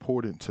really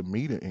important to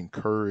me to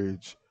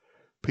encourage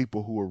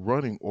people who are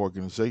running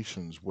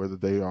organizations, whether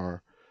they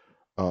are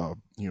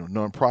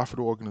nonprofit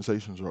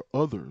organizations or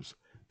others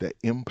that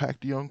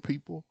impact young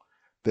people,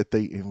 that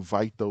they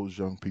invite those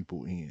young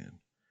people in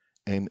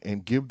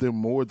and give them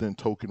more than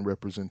token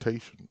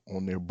representation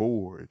on their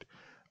board,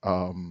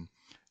 in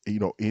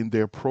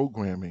their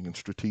programming and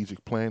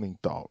strategic planning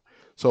thought.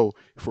 So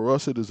for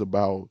us, it is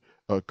about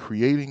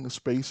creating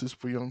spaces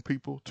for young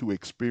people to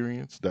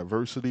experience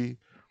diversity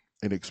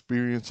and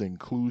experience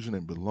inclusion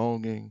and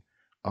belonging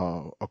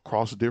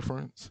across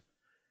difference.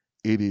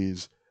 It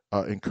is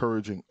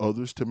encouraging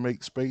others to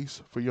make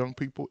space for young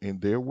people in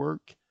their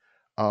work.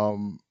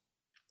 And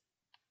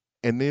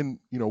then,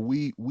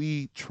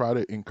 we try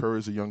to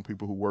encourage the young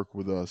people who work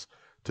with us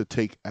to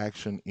take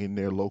action in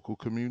their local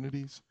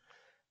communities.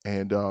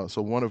 And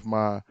so one of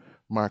my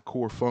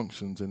core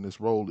functions in this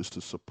role is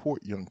to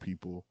support young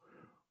people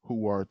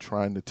who are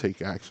trying to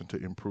take action to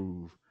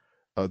improve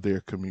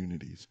their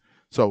communities.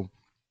 So,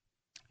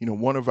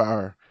 one of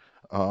our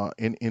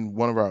in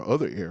one of our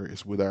other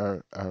areas with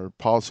our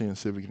policy and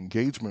civic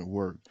engagement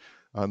work,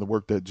 the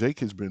work that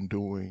Jake has been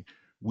doing,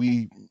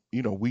 we,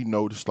 we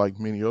noticed, like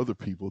many other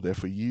people, that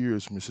for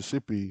years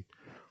Mississippi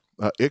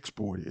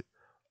exported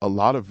a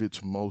lot of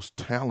its most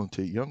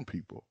talented young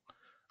people,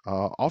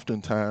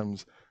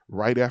 oftentimes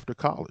right after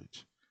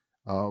college.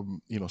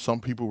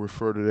 Some people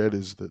refer to that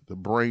as the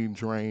brain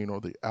drain or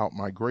the out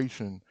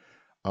migration,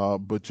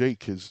 but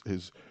Jake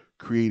has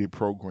created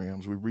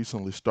programs. We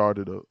recently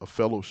started a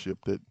fellowship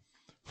that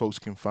folks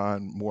can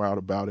find more out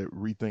about at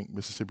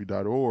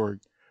rethinkmississippi.org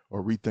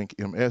or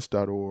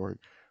rethinkms.org,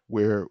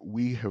 where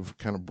we have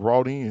kind of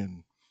brought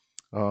in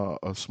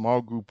a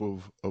small group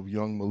of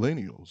young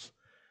millennials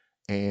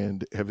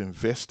and have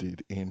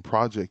invested in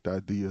project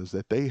ideas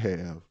that they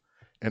have.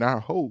 And our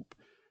hope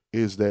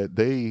is that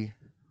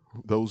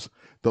those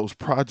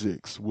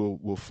projects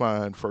will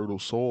find fertile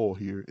soil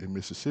here in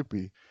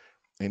Mississippi,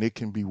 and it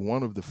can be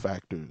one of the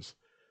factors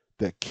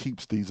that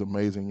keeps these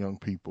amazing young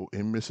people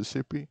in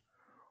Mississippi,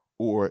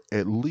 or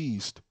at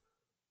least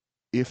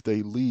if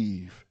they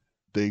leave,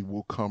 they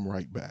will come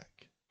right back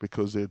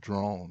because they're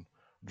drawn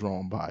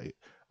by it.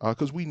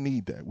 Because we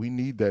need that. We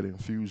need that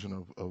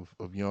infusion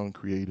of young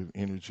creative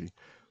energy.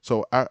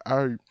 So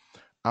our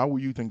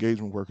youth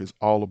engagement work is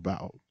all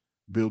about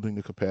building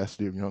the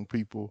capacity of young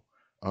people,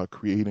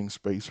 creating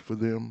space for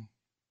them,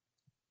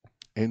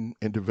 and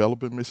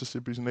developing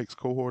Mississippi's next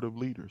cohort of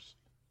leaders.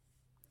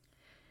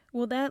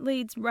 Well, that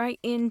leads right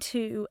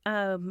into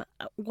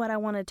what I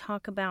want to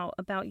talk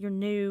about your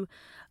new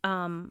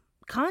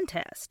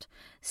contest.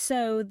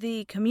 So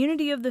the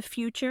Community of the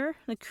Future,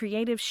 the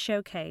Creative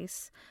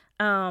Showcase,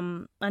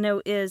 I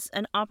know is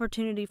an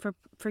opportunity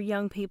for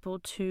young people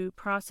to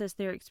process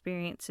their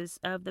experiences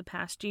of the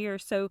past year.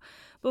 So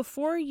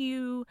before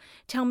you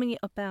tell me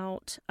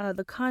about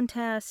the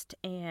contest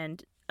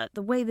and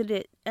the way that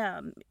it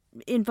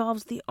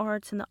involves the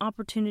arts and the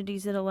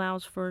opportunities it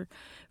allows for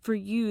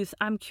youth,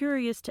 I'm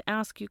curious to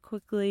ask you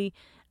quickly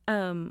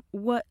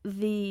what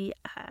the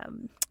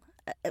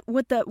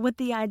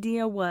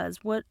idea was.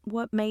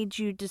 What made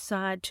you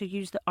decide to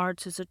use the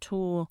arts as a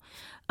tool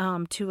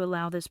to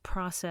allow this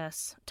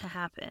process to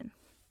happen?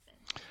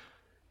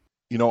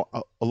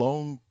 A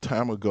long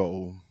time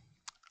ago,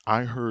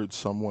 I heard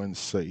someone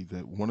say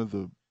that one of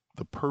the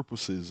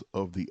purposes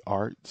of the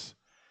arts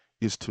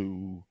is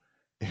to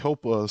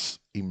help us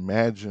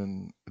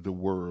imagine the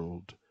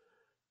world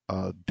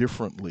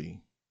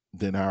differently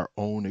than our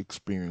own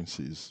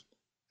experiences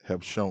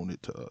have shown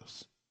it to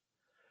us.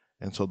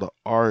 And so the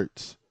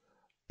arts,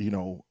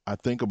 I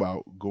think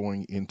about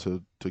going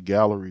into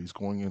galleries,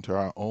 going into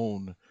our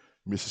own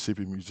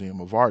Mississippi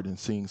Museum of Art and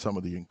seeing some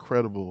of the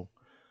incredible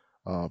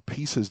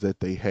pieces that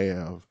they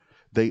have.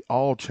 They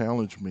all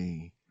challenge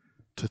me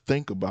to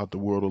think about the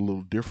world a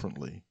little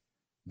differently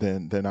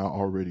than I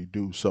already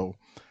do. So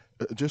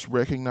just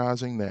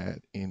recognizing that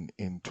in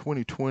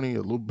 2020,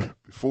 a little bit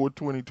before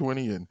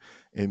 2020,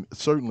 and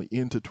certainly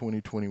into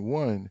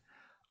 2021,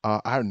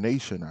 our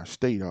nation, our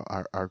state,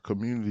 our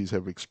communities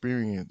have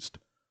experienced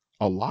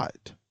a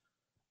lot.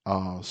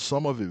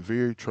 Some of it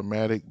very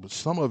traumatic, but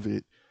some of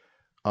it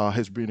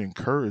has been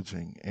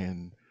encouraging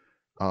and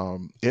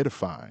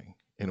edifying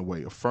in a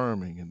way,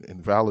 affirming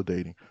and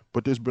validating.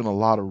 But there's been a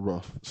lot of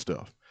rough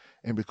stuff.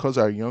 And because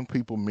our young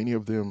people, many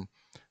of them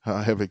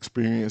have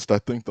experienced, I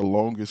think, the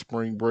longest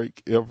spring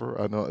break ever.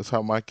 I know that's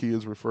how my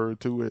kids refer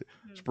to it.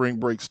 Mm-hmm. Spring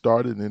break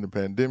started and then the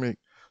pandemic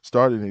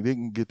started and they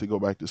didn't get to go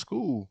back to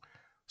school.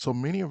 So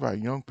many of our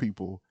young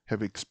people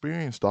have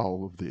experienced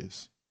all of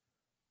this,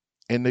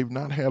 and they've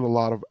not had a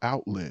lot of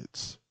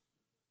outlets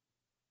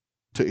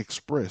to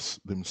express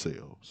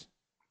themselves.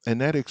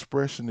 And that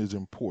expression is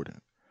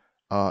important.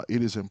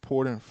 It is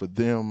important for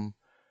them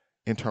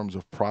in terms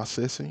of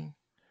processing,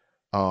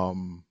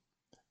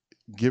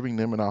 giving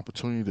them an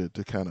opportunity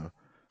to kind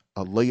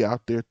of lay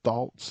out their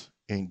thoughts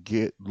and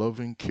get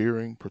loving,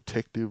 caring,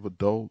 protective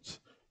adults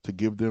to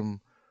give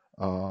them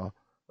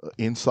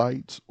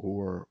insights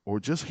or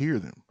just hear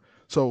them.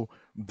 So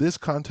this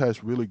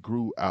contest really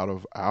grew out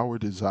of our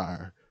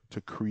desire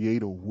to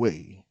create a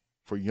way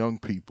for young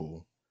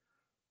people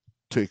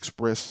to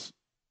express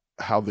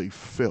how they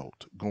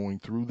felt going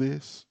through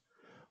this,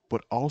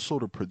 but also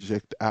to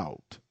project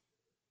out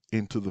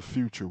into the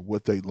future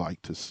what they'd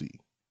like to see.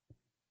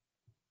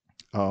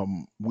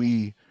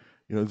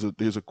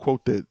 There's a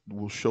quote that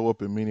will show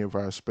up in many of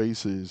our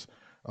spaces,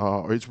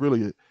 or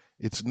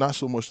it's not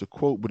so much the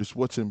quote, but it's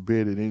what's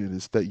embedded in it.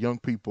 It's that young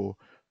people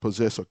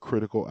possess a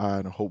critical eye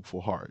and a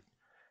hopeful heart.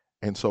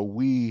 And so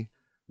we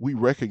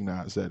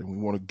recognize that, and we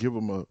want to give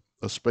them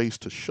a space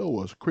to show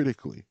us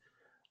critically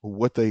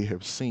what they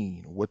have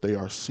seen, what they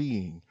are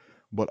seeing,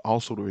 but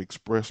also to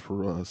express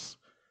for us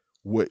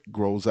what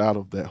grows out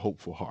of that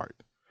hopeful heart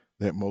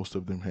that most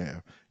of them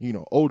have.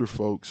 Older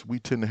folks, we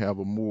tend to have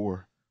a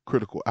more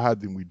critical eye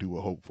than we do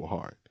a hopeful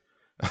heart.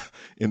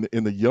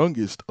 In the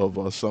youngest of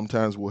us,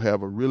 sometimes we'll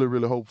have a really,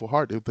 really hopeful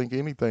heart. They'll think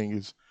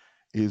anything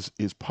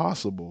is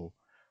possible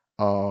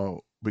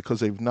because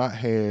they've not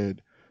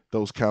had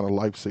those kind of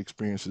life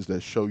experiences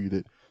that show you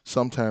that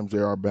sometimes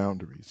there are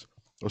boundaries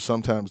or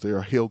sometimes there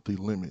are healthy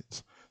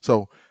limits.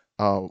 So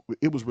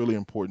it was really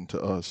important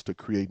to us to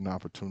create an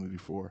opportunity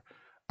for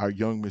our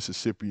young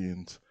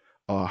Mississippians,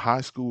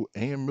 high school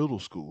and middle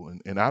school.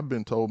 And I've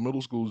been told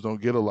middle schools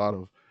don't get a lot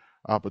of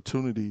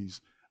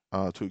opportunities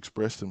to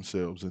express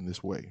themselves in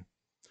this way.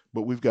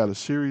 But we've got a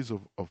series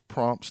of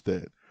prompts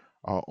that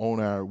are on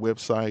our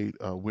website,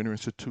 Winter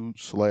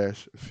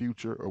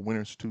Institute/future or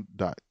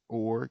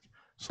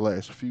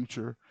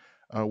winterinstitute.org/future,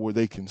 where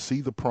they can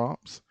see the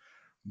prompts.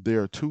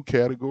 There are two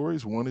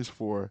categories. One is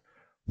for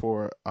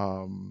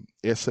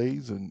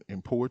essays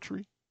and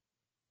poetry.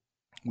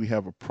 We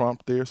have a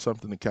prompt there,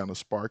 something to kind of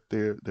spark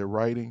their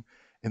writing.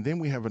 And then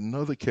we have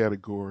another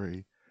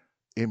category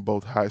in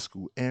both high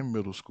school and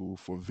middle school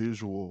for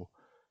visual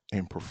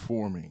and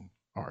performing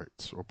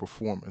arts or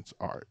performance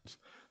arts.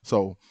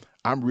 So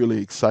I'm really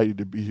excited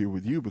to be here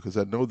with you because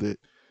I know that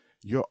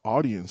your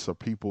audience are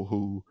people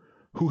who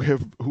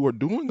are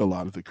doing a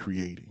lot of the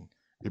creating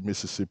in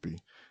Mississippi.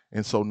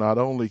 And so not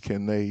only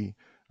can they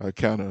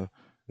kind of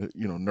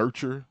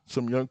nurture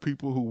some young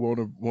people who want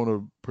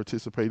to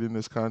participate in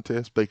this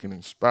contest, they can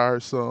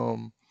inspire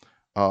some,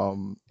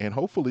 and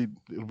hopefully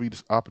it'll be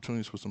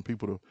opportunities for some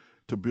people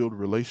to build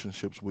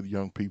relationships with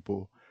young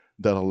people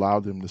that allow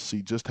them to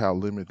see just how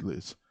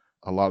limitless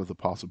a lot of the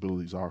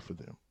possibilities are for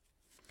them.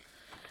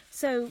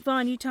 So,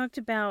 Vaughn, you talked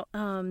about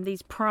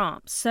these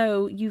prompts.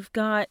 So you've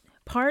got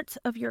parts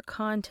of your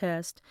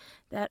contest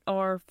that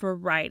are for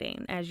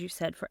writing, as you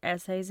said, for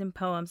essays and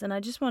poems. And I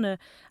just want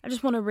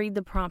to read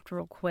the prompt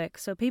real quick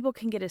so people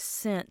can get a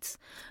sense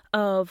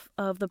of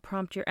the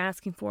prompt you're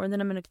asking for. And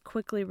then I'm going to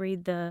quickly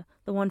read the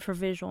one for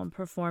visual and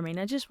performing.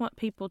 I just want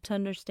people to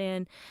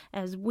understand,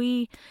 as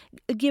we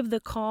give the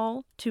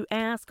call to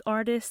ask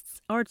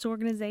artists, arts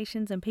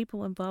organizations, and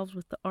people involved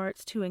with the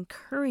arts to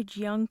encourage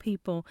young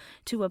people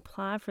to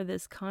apply for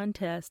this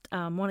contest,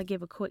 want to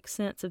give a quick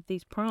sense of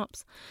these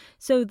prompts.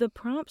 So the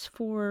prompts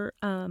for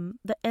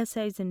the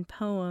essays and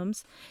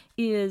poems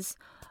is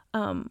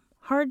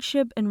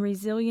hardship and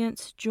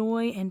resilience,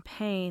 joy and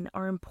pain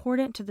are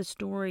important to the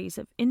stories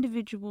of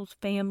individuals,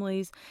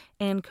 families,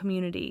 and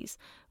communities.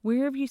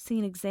 Where have you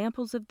seen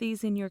examples of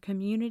these in your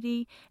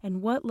community,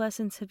 and what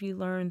lessons have you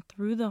learned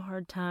through the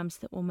hard times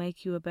that will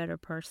make you a better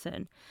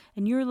person?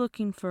 And you're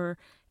looking for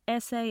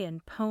essay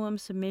and poem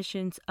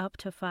submissions up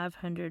to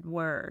 500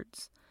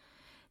 words.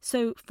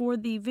 So for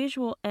the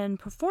visual and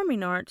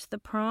performing arts, the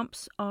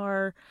prompts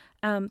are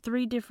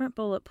 3 different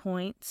bullet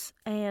points,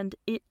 and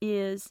it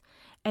is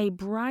a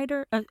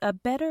better,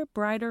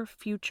 brighter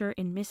future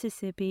in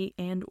Mississippi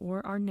and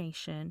or our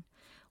nation.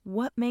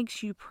 What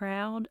makes you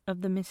proud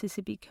of the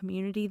Mississippi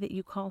community that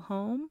you call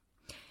home?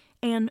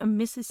 And a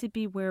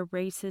Mississippi where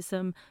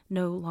racism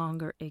no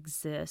longer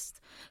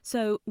exists.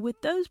 So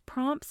with those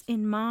prompts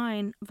in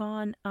mind,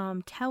 Vaughn,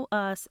 tell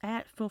us,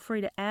 feel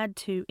free to add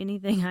to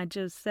anything I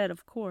just said,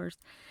 of course,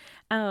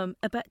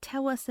 but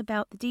tell us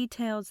about the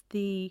details,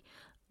 the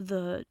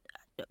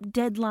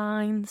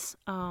deadlines,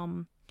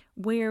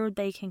 where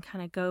they can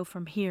kind of go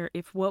from here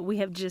if what we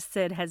have just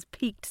said has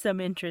piqued some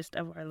interest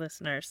of our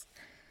listeners.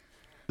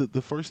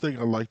 The first thing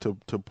I'd like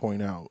to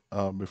point out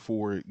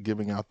before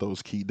giving out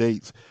those key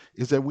dates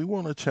is that we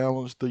want to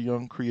challenge the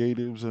young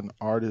creatives and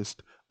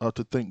artists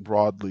to think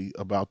broadly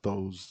about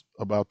those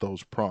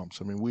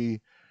prompts. I mean,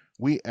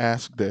 we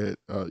ask that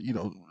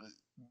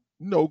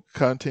no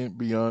content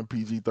beyond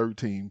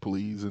PG-13,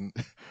 please, and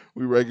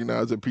we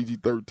recognize that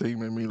PG-13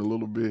 may mean a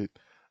little bit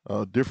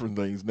different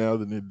things now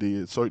than it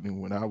did certainly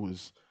when I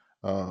was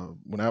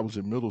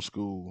in middle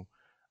school.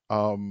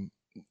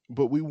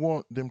 But we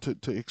want them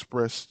to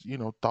express,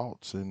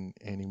 thoughts and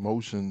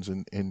emotions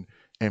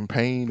and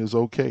pain is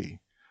okay.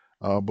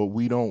 But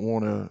we don't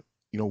want to,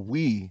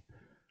 we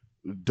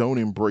don't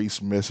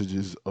embrace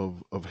messages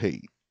of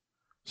hate.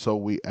 So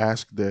we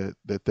ask that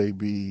they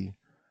be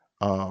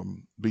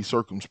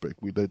circumspect.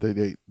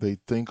 That they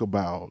think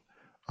about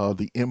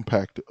the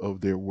impact of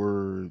their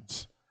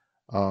words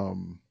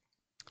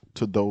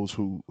to those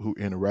who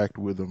interact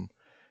with them.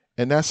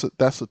 And that's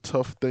a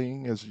tough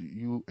thing, as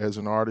you as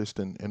an artist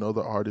and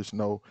other artists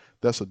know.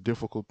 That's a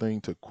difficult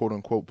thing to quote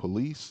unquote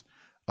police.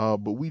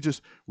 But we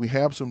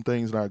have some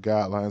things in our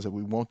guidelines that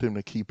we want them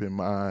to keep in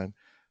mind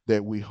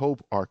that we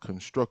hope are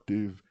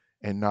constructive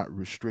and not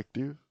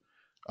restrictive.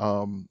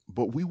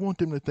 But we want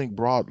them to think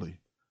broadly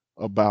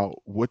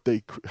about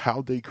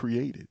how they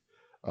created.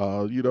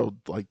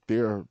 Like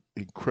they're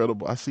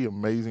incredible. I see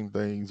amazing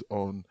things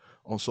on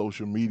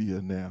social media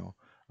now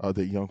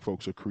that young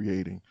folks are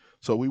creating.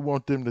 So we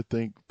want them to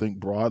think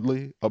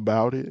broadly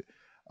about it,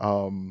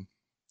 and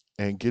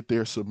get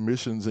their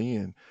submissions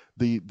in.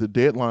 The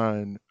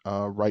deadline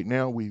right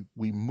now, we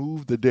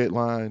moved the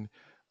deadline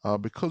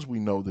because we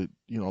know that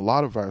a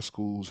lot of our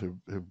schools have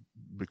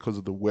because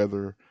of the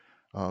weather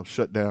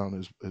shut down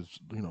as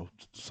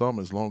some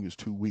as long as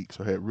 2 weeks,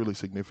 or had really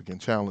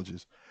significant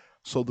challenges.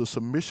 So the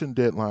submission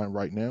deadline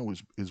right now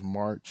is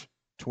March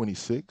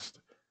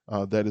 26th.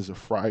 That is a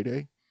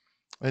Friday.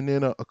 And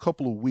then a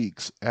couple of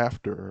weeks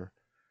after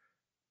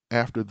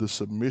the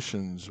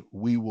submissions,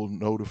 we will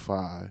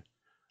notify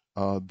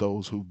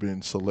those who've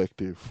been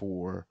selected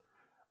for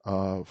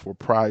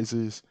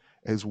prizes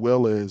as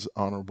well as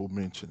honorable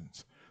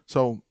mentions.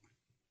 So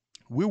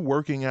we're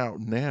working out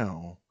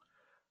now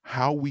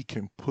how we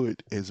can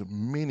put as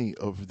many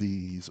of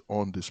these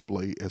on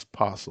display as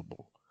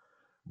possible.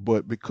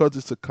 But because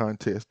it's a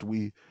contest,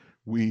 we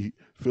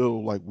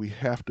feel like we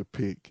have to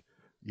pick,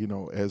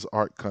 as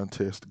art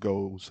contest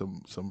goes,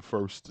 some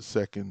first to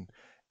second.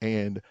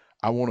 And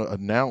I want to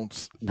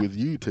announce with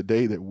you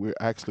today that we're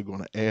actually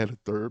going to add a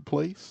third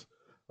place,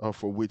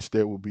 for which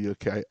there will be a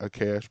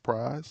cash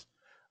prize.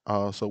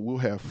 So we'll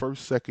have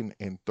first, second,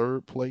 and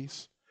third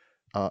place,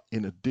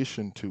 in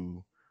addition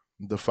to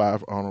the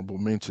 5 honorable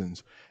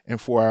mentions.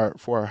 And for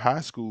our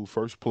high school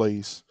first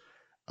place,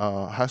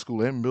 high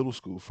school and middle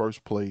school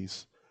first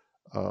place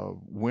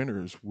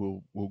winners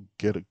will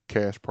get a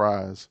cash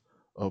prize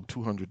of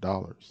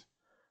 $200.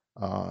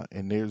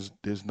 And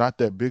there's not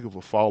that big of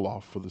a fall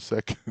off for the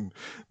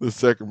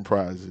second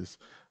prizes.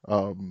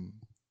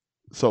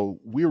 So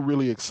we're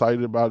really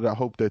excited about it. I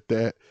hope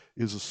that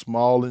is a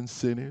small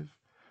incentive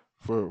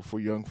for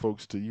young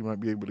folks you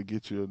might be able to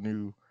get you a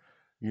new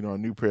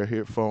pair of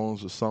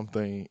headphones or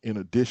something, in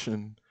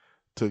addition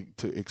to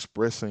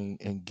expressing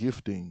and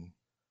gifting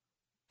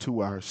to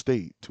our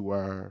state, to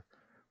our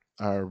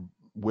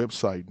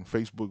website and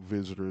Facebook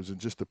visitors, and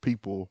just the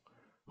people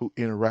who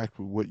interact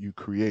with what you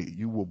create.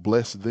 You will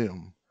bless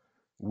them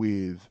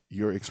with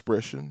your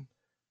expression,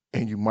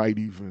 and you might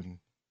even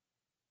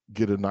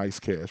get a nice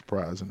cash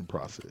prize in the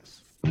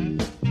process.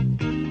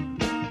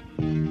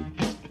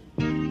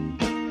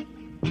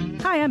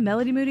 Hi, I'm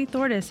Melody Moody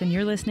Thortis, and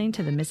you're listening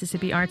to the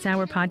Mississippi Arts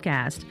Hour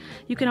podcast.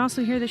 You can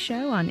also hear the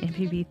show on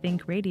MPB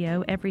Think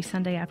Radio every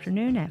Sunday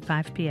afternoon at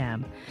 5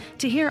 p.m.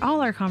 To hear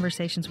all our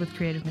conversations with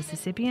creative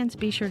Mississippians,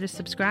 be sure to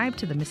subscribe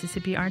to the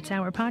Mississippi Arts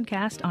Hour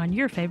podcast on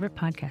your favorite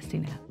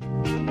podcasting app.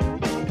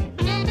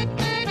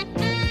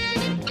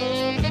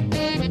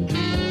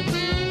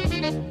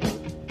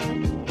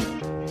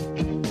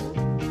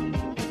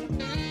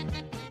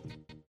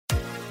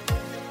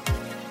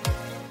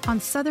 On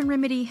Southern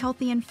Remedy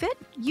Healthy and Fit,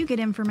 you get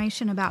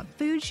information about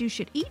foods you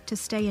should eat to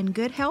stay in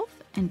good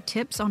health and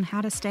tips on how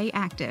to stay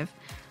active.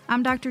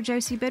 I'm Dr.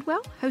 Josie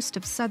Bidwell, host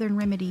of Southern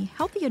Remedy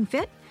Healthy and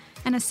Fit,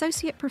 and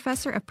Associate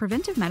Professor of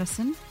Preventive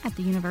Medicine at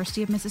the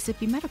University of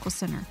Mississippi Medical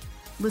Center.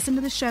 Listen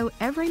to the show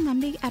every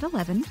Monday at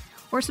 11,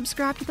 or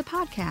subscribe to the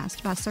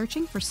podcast by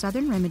searching for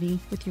Southern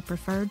Remedy with your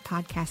preferred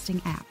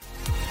podcasting app.